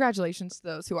congratulations to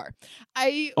those who are.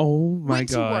 I Oh my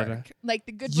went God. to work like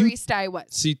the good You- barista I was.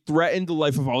 So you threatened the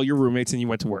life of all your roommates and you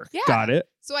went to work. Yeah. Got it.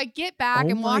 So I get back, Oh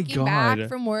I'm my walking back God.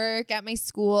 from work at my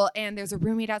school, and there's a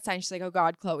roommate outside. And she's like, "Oh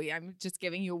God, Chloe, I'm just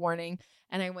giving you a warning."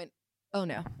 And I went, "Oh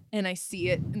no!" And I see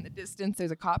it in the distance.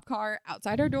 There's a cop car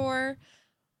outside our door.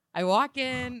 I walk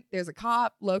in. There's a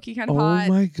cop, low key kind of Oh hot.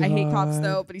 my God. I hate cops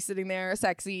though, but he's sitting there,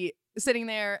 sexy, sitting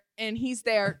there, and he's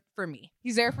there for me.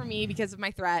 He's there for me because of my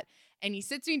threat. And he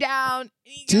sits me down. And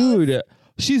he goes, Dude,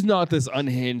 she's not this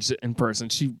unhinged in person.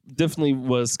 She definitely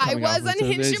was. I coming off was as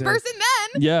unhinged in amazing. person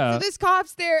then. Yeah. So this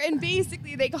cop's there, and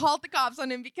basically they called the cops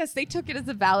on him because they took it as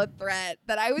a valid threat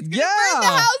that I was going to burn the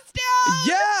Yeah. house down.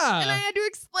 Yeah. And I had to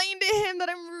explain to him that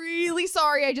I'm really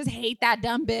sorry. I just hate that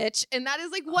dumb bitch. And that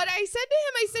is like what I said to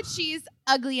him. I said, she's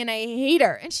ugly and I hate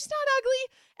her. And she's not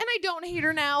ugly. And I don't hate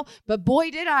her now. But boy,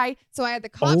 did I. So I had the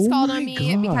cops Oh called my on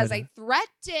me because God. I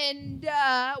threatened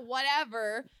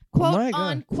whatever. Oh Quote my God.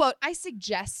 unquote. I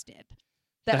suggested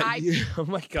that I Oh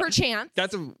my God. perchance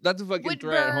That's a fucking would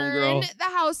threat, burn homegirl. the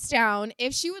house down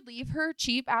if she would leave her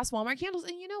cheap ass Walmart candles.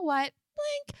 And you know what?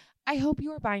 Blank. I hope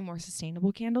you are buying more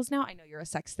sustainable candles now. I know you're a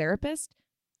sex therapist.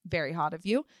 Very hot of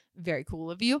you. Very cool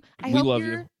of you. I We hope love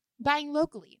you're you. buying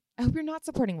locally. I hope you're not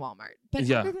supporting Walmart. But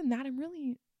Yeah. other than that,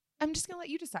 I'm just gonna let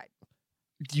you decide.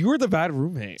 You were the bad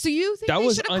roommate. So you think That they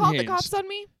was should have called the unhinged. cops on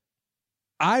me?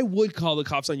 I would call the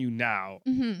cops on you now.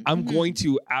 Mm-hmm, I'm going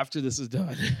to after this is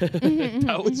done.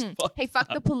 That was fun. Hey,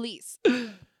 fuck the police.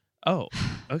 Oh,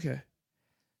 okay.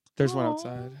 There's one Aw.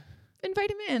 outside. Invite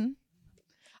him in.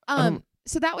 Um,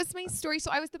 So that was my story.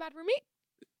 So I was the bad roommate.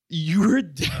 You were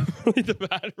definitely the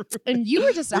bad roommate. And you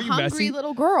were just a Were you hungry messy?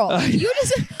 little girl. You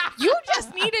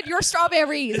just needed your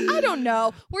strawberries. I don't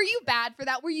know. Were you bad for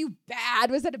that? Were you bad?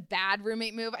 Was that a bad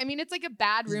roommate move? I mean, it's like a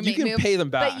bad roommate You can move. pay them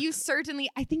back. But you certainly,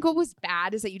 I think what was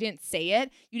bad is that you didn't say it.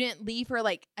 You didn't leave her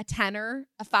like a tenner,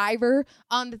 a $5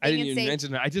 on the thing I didn't and even say,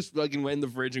 mention it. I just fucking went in the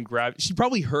fridge and grabbed. She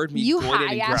probably heard me you going in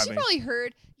and yeah, she grabbing. probably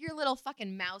heard your little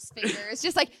fucking mouse fingers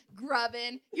just like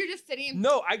grubbing. You're just sitting.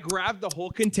 No, I grabbed the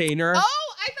whole container.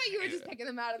 Oh, I thought you were just picking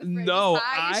them out of the fridge. No, Just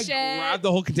buy your I shit. grabbed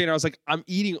the whole container. I was like, I'm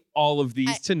eating all of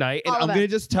these tonight, and all I'm of gonna it.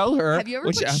 just tell her Have you ever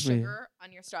when put she asks me. sugar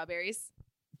on your strawberries?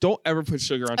 Don't ever put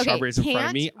sugar on strawberries in front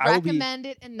of me. Can't I will be. recommend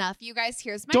it enough. You guys,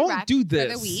 here's my Don't rec do for the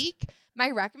this. week.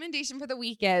 My recommendation for the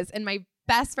week is, and my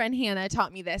best friend Hannah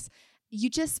taught me this, you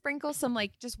just sprinkle some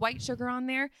like just white sugar on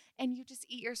there and you just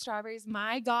eat your strawberries.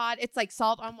 My God, it's like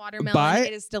salt on watermelon.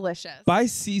 It is delicious. Buy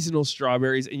seasonal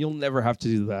strawberries, and you'll never have to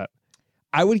do that.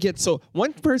 I would get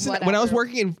one person when I was Whatever.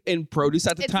 working in produce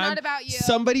at the It's time. not about you.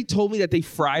 Somebody told me that they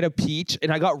fried a peach,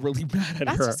 and I got really mad at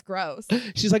That's her. just gross.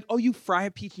 She's like, "Oh, you fry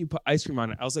a peach and you put ice cream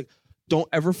on it." I was like, "Don't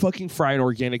ever fucking fry an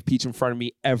organic peach in front of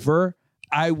me ever.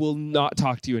 I will not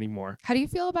talk to you anymore." How do you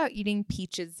feel about eating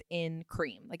peaches in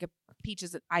cream? Like a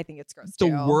peaches, I think it's gross The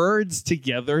too. words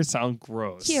together sound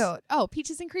gross. Cute. Oh,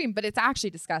 peaches and cream, but it's actually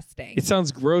disgusting. It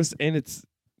sounds gross and it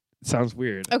sounds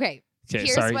weird. Okay. Okay,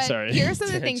 Here's sorry. Here's some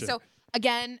of the things. Tangent. So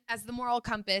again, as the moral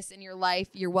compass in your life,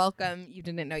 you're welcome. You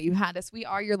didn't know you had us. We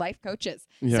are your life coaches.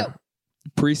 Yeah. So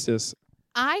Priestess.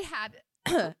 I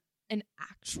had an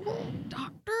actual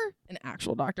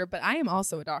doctor, but I am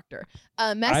also a doctor.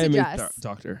 I Message am us. a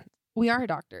doctor. We are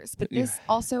doctors, but this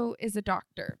also is a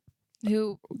doctor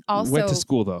who also Went to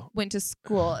school, though. Went to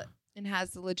school and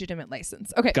has a legitimate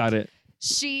license. Okay. Got it.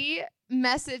 She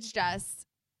messaged us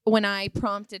when I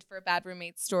prompted for bad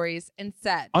roommate stories and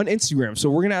said on Instagram. So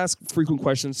we're going to ask frequent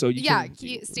questions. So you can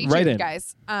stay write tuned, in.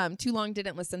 guys. Too long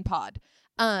didn't listen pod.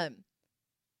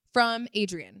 From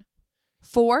Adrian.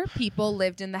 4 people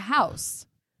lived in the house.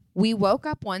 We woke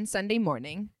up one Sunday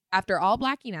morning after all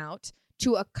blacking out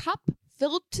to a cup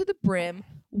filled to the brim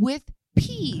with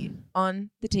pee on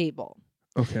the table.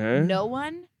 Okay. No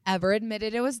one ever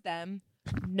admitted it was them.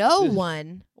 No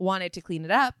one wanted to clean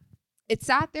it up. It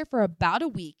sat there for about a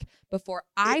week before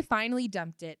I finally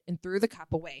dumped it and threw the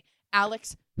cup away.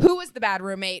 Alex, who was the bad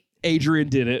roommate? Adrian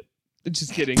did it.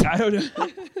 Just kidding. I don't know.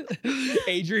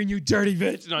 Adrian, you dirty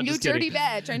bitch. No, You just dirty kidding.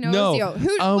 bitch. I know No, it's you.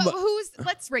 Who's?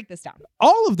 Let's break this down.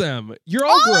 All of them. You're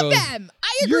all gross. All of them.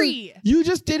 I agree. You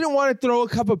just didn't want to throw a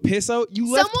cup of piss out.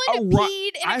 You left Someone a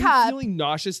peed in a I'm cup. feeling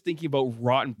nauseous thinking about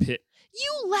rotten pit.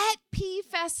 You let pee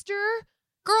fester.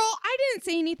 Girl, I didn't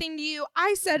say anything to you.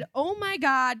 I said, oh my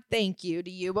God, thank you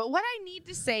to you. But what I need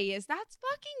to say is that's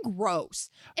fucking gross.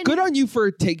 And Good on you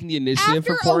for taking the initiative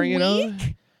for after pouring a it out.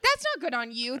 week, that's not good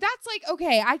on you. That's like,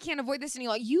 okay, I can't avoid this any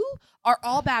longer. You are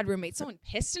all bad roommates. Someone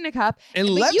pissed in a cup. And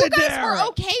but left you it guys there. were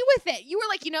okay with it. You were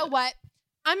like, you know what?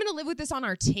 I'm going to live with this on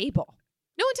our table.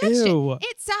 No one touched Ew. it.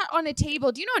 It sat on a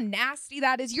table. Do you know how nasty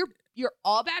that is? You're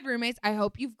all bad roommates. I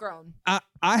hope you've grown.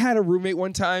 I had a roommate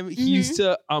one time. He used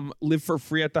to live for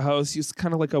free at the house. He was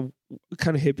kind of like a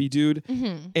kind of hippie dude.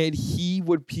 And he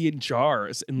would pee in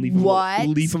jars and leave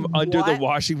him under the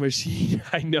washing machine.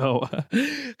 I know.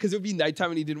 Because it would be nighttime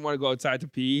and he didn't want to go outside to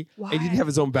pee. Why? And he didn't have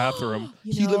his own bathroom.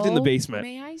 He lived in the basement.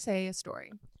 May I say a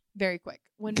story? Very quick.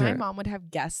 When Okay. my mom would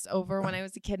have guests over when I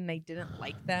was a kid and I didn't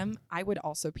like them, I would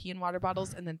also pee in water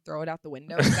bottles and then throw it out the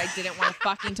window because I didn't want to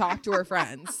fucking talk to her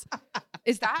friends.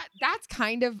 That's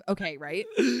kind of okay, right?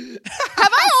 Have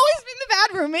I always been the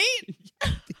bad roommate?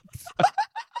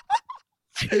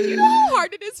 You know how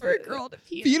hard it is for a girl to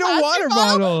pee in In a water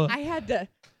bottle. I had to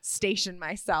station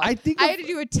myself. I think I had to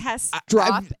do a test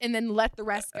drop and then let the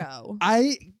rest go.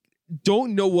 I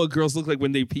don't know what girls look like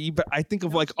when they pee, but I think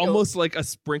of like almost like a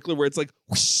sprinkler where it's like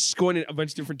whoosh, going in a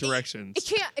bunch of different directions.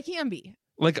 It can be.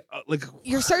 Like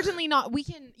You're certainly not. We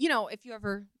can, if you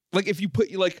ever like if you put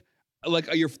like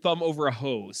your thumb over a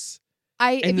hose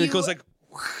and if then it you goes like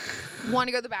want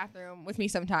to go to the bathroom with me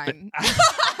sometime.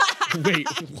 wait,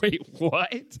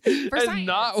 what? For That's science.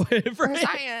 not For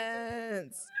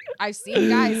science. I've seen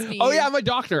guys pee. Oh yeah, I'm a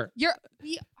doctor.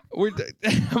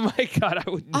 Oh my God, I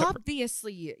would never.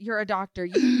 Obviously, you're a doctor.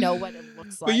 You know what it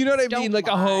looks like. But you know what I mean? Don't Like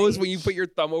a lie. hose when you put your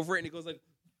thumb over it and it goes like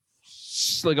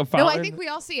a fountain. No, I think we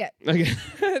all see it. Okay.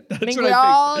 That's I think what we I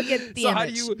all think. get the So image. how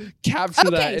do you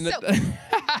capture that?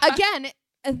 Okay, again,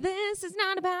 this is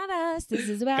not about us. This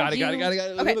is about Got it. you.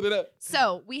 Okay.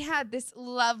 So we had this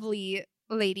lovely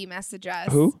lady message us.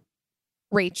 Who?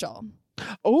 Rachel.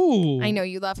 Oh, I know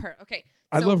you love her. Okay.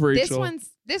 I so love Rachel.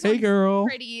 This Hey, one's girl.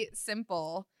 pretty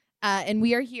simple. And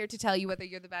we are here to tell you whether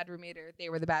you're the bad roommate or they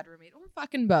were the bad roommate or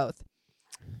fucking both.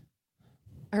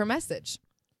 Her message.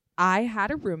 I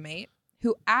had a roommate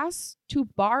who asked to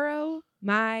borrow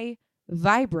my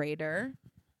vibrator.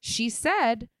 She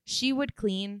said she would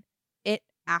clean it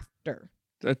after.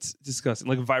 That's disgusting.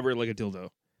 Like a vibrator, like a dildo.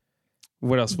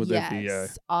 What else would that be?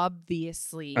 Yes,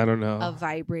 obviously. I don't know. A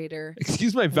vibrator.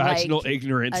 Excuse my vaginal like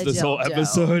ignorance a this whole dildo.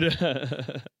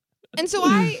 episode. And so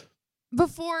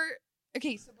before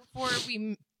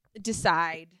we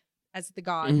decide as the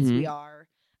gods we are,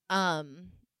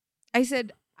 I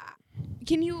said,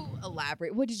 can you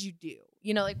elaborate? What did you do?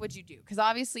 What'd you do? Because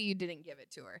obviously you didn't give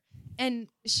it to her. And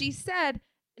she said,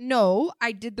 no,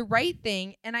 I did the right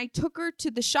thing. And I took her to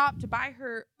the shop to buy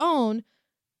her own,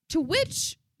 to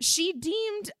which she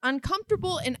deemed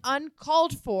uncomfortable and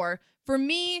uncalled for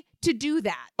me to do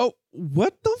that. Oh,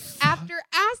 what the fuck? After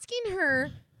asking her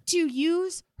to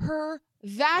use her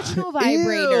vaginal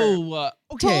vibrator, Ew.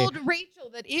 Okay. told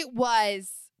Rachel that it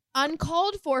was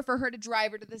uncalled for her to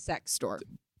drive her to the sex store.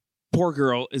 Poor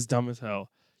girl is dumb as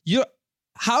hell.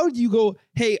 How do you go,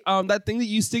 hey, that thing that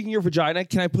you stick in your vagina,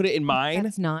 can I put it in mine?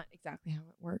 That's not exactly how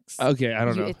it works. Okay, I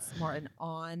don't know. It's more an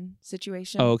on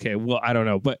situation. Oh, okay, well, I don't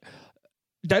know. But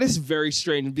that is very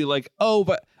strange to be like, oh,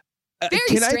 but Very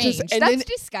can strange. I just... And That's then,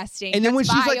 disgusting. and then when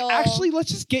That's she's like, vile. actually, let's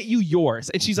just get you yours.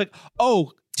 And she's like,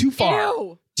 oh, too far.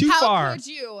 Ew. Too How far. could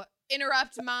you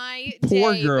interrupt my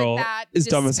Poor day girl with that is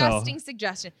dumb as hell. disgusting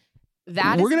suggestion?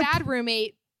 That We're is a gonna bad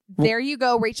roommate. There you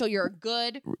go, Rachel. You're a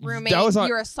good roommate. That was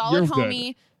You're a solid you're good.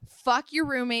 homie. Fuck your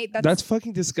roommate. That's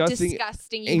fucking disgusting.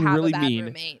 Disgusting. and You have really a bad mean.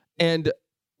 roommate. And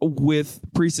with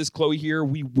Priestess Chloe here,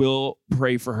 we will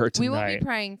pray for her tonight. We will be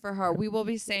praying for her. We will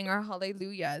be saying our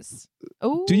hallelujahs.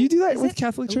 Oh, do you do that with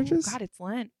Catholic churches? God, it's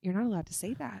Lent. You're not allowed to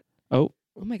say that. Oh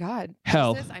my God.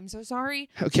 hell! Jesus, I'm so sorry.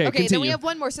 Okay, continue. Then we have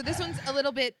one more. So this one's a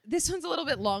little bit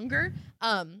longer.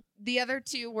 The other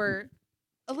two were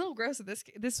a little gross.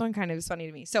 This one kind of is funny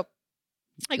to me. So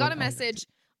I got a message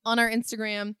on our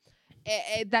Instagram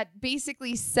that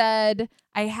basically said,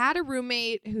 I had a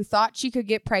roommate who thought she could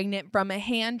get pregnant from a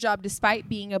hand job despite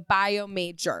being a bio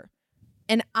major.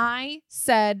 And I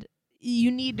said,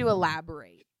 you need to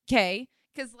elaborate. Okay.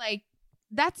 Because like,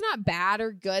 that's not bad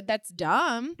or good. That's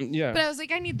dumb. Yeah. But I was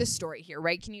like, I need the story here,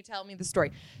 right? Can you tell me the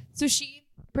story? So she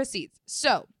proceeds.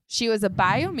 So she was a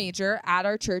bio major at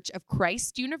our Church of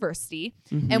Christ University.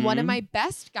 Mm-hmm. And one of my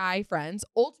best guy friends,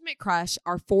 ultimate crush,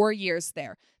 are 4 years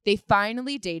there. They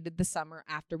finally dated the summer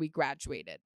after we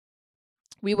graduated.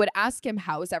 We would ask him,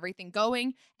 how's everything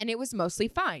going? And it was mostly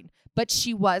fine. But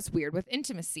she was weird with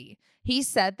intimacy. He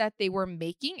said that they were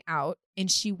making out and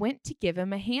she went to give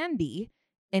him a handy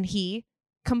and he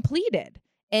completed.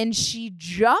 And she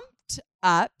jumped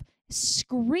up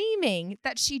screaming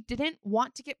that she didn't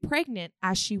want to get pregnant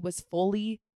as she was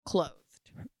fully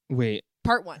clothed. Wait.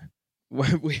 Part 1.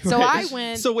 Wait. So I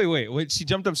went. So wait. She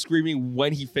jumped up screaming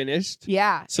when he finished?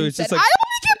 Yeah. So it's said, just like, I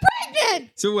want to get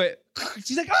pregnant. So wait.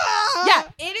 She's like, ah! Yeah,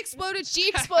 it exploded. She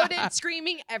exploded,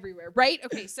 screaming everywhere, right?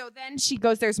 Okay, so then she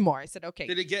goes, there's more. I said, okay.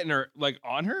 Did it get in her, like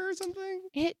on her or something?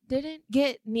 It didn't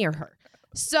get near her.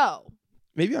 So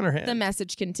maybe on her hand. the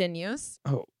message continues.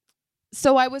 Oh.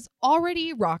 So I was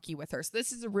already rocky with her. So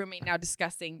this is a roommate now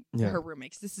discussing her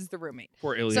roommates. This is the roommate.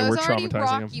 Poor Ilya, so I we're was already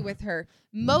traumatizing rocky him. with her,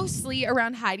 mostly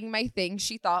around hiding my things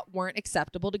she thought weren't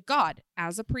acceptable to God.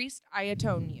 As a priest, I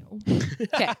atone you.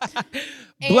 Okay.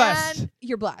 Blessed. And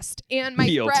you're blessed. And my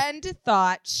Healed. friend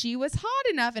thought she was hot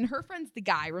enough, and her friend's the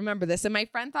guy, remember this. And my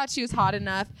friend thought she was hot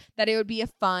enough that it would be a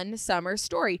fun summer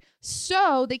story.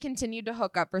 So they continued to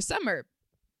hook up for summer.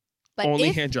 But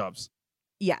Only hand jobs.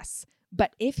 Yes.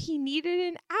 But if he needed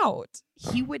an out,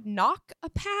 he would knock a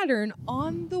pattern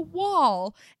on the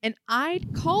wall and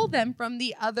I'd call them from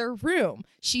the other room.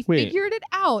 She figured it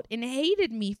out and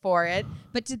hated me for it.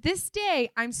 But to this day,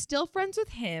 I'm still friends with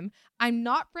him. I'm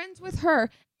not friends with her.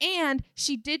 And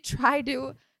she did try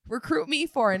to recruit me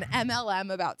for an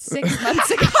MLM about 6 months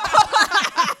ago.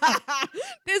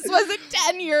 This was a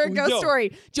 10-year ago story.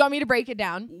 Do you want me to break it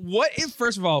down?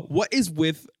 First of all, what is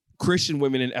with Christian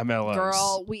women in MLMs?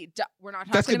 Girl, we're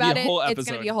not talking about it. It's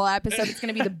going to be a whole episode. It's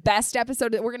going to be the best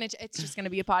episode that it's just going to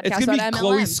be a podcast it's about gonna be MLMs.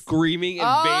 Chloe screaming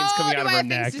and veins coming out of her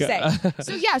neck.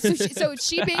 So yeah, so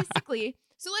she basically,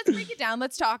 so let's break it down.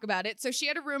 Let's talk about it. So she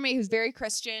had a roommate who's very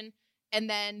Christian, and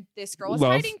then this girl was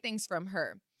hiding things from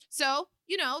her. So,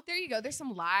 there you go. There's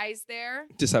some lies there.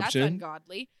 Deception. That's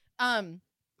ungodly. And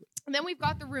then we've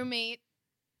got the roommate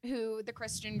the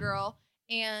Christian girl,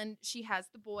 and she has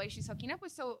the boy she's hooking up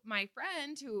with. So my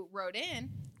friend who wrote in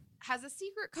has a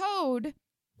secret code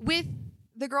with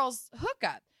the girl's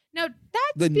hookup. Now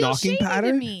that's the knocking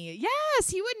pattern to me. Yes,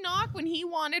 he would knock when he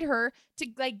wanted her to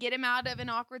get him out of an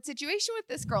awkward situation with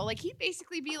this girl. Like he'd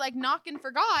basically be knocking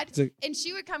for God, and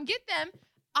she would come get them.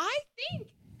 I think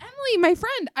Emily, my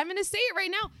friend, I'm going to say it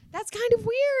right now. That's kind of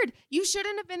weird. You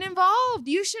shouldn't have been involved.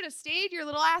 You should have stayed your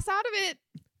little ass out of it.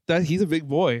 He's a big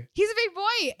boy. He's a big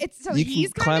boy.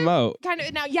 He's can climb out. Kind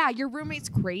of now. Yeah, your roommate's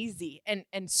crazy and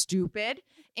stupid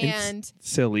and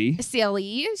silly.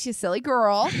 She's a silly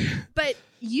girl, but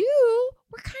you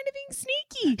were kind of being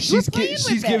sneaky.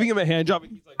 She's giving him a hand job,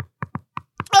 and he's like,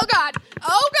 "Oh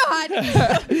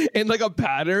God." In like a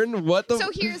pattern. What the? So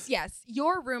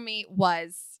your roommate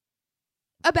was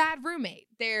a bad roommate.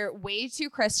 They're way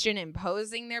too Christian,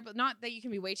 imposing but not that you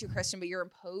can be way too Christian, but you're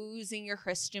imposing your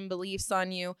Christian beliefs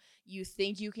on you. You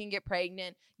think you can get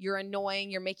pregnant. You're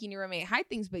annoying. You're making your roommate hide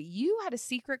things, but you had a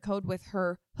secret code with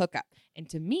her hookup. And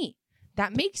to me,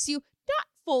 that makes you not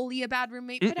fully a bad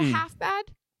roommate, but a half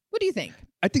bad. What do you think?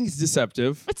 I think it's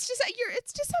deceptive. It's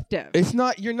deceptive. It's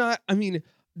not, you're not, I mean,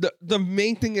 the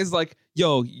main thing is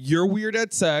you're weird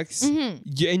at sex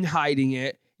and hiding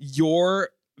it. You're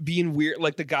being weird,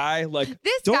 the guy,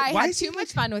 this guy had too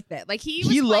much fun with it. He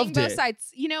was loved playing both it.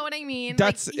 sides. You know what I mean? He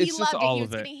loved it. All he was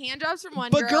of it. getting hand jobs from one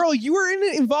But girl, you were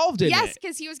involved in it. Yes,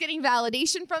 because he was getting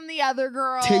validation from the other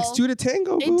girl. Takes two to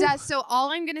tango. It does. So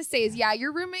all I'm gonna say is,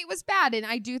 your roommate was bad, and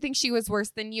I do think she was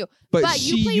worse than you. But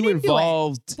you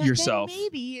involved yourself.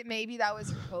 Maybe that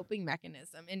was your coping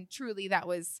mechanism, and truly that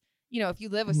was, if you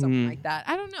live with someone like that,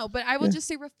 I don't know. But I will just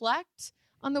say, reflect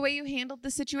on the way you handled the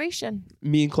situation.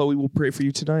 Me and Chloe will pray for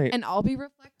you tonight. And I'll be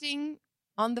reflecting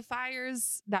on the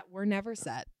fires that were never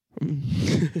set.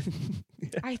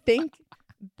 I think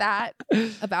that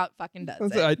about fucking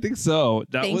does it. I think so.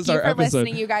 That Thank was you our for episode.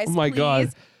 listening, you guys. Oh my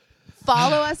God.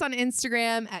 Follow us on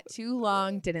Instagram at Too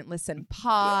Long Didn't Listen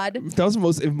Pod. That was the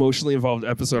most emotionally involved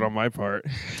episode on my part.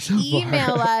 So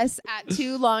Email far. us at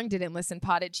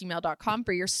toolongdidn'tlistenpod@gmail.com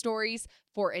for your stories,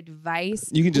 for advice.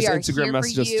 You can just We are Instagram here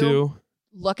message for us you. too.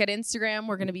 Look at Instagram.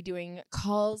 We're going to be doing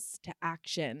calls to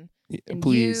action. And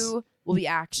Please. you will be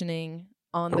actioning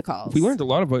on the calls. We learned a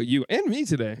lot about you and me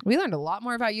today. We learned a lot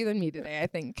more about you than me today, I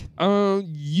think.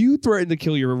 You threatened to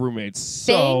kill your roommates.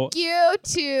 So Thank you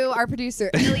to our producer,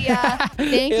 Ilya.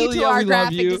 Thank you to Ilya, our we love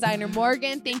graphic you. designer,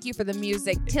 Morgan. Thank you for the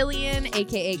music, Tillian,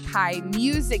 a.k.a. Kai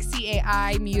Music,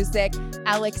 CAI Music.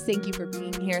 Alex, thank you for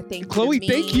being here. Thank you Chloe, to me.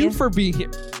 thank you for being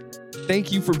here.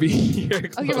 Thank you for being here.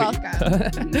 Oh, you're Chloe. welcome. Oh,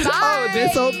 Bye.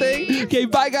 this whole thing? Okay,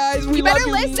 bye, guys. We You love better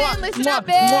you. listen. Mwah, Listen mwah, up,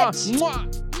 bitch.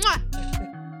 mwah, mwah. Mwah.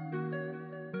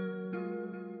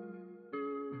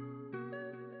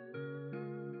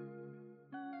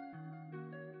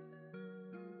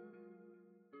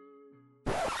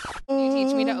 Can you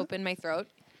teach me to open my throat?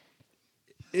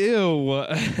 Ew.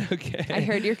 Okay. I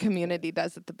heard your community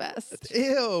does it the best.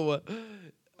 Ew.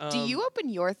 Do you open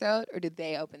your throat or do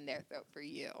they open their throat for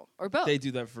you? Or both? They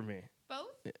do that for me.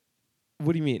 Both?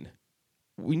 What do you mean?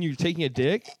 When you're taking a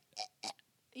dick?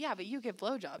 Yeah, but you give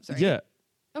blowjobs, right? Yeah.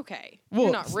 Okay. Well,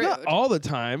 You're not it's rude. not all the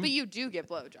time. But you do get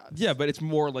blowjobs. Yeah, but it's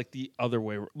more like the other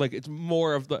way. Like it's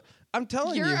more of the. I'm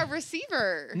telling You're you. a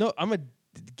receiver. No, I'm a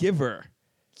giver.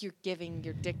 You're giving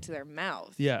your dick to their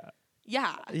mouth. Yeah.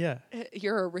 Yeah. Yeah.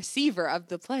 You're a receiver of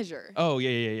the pleasure. Oh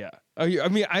yeah. Oh, I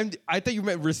mean, I thought you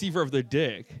meant receiver of the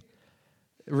dick.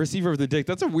 Receiver of the dick.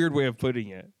 That's a weird way of putting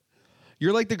it.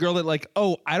 You're like the girl that like,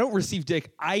 oh, I don't receive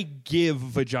dick. I give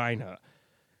vagina.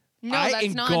 No, I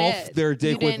that's not engulf it. their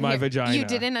dick You with didn't my hear- vagina. You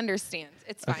didn't understand.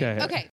 It's fine. Okay. Okay.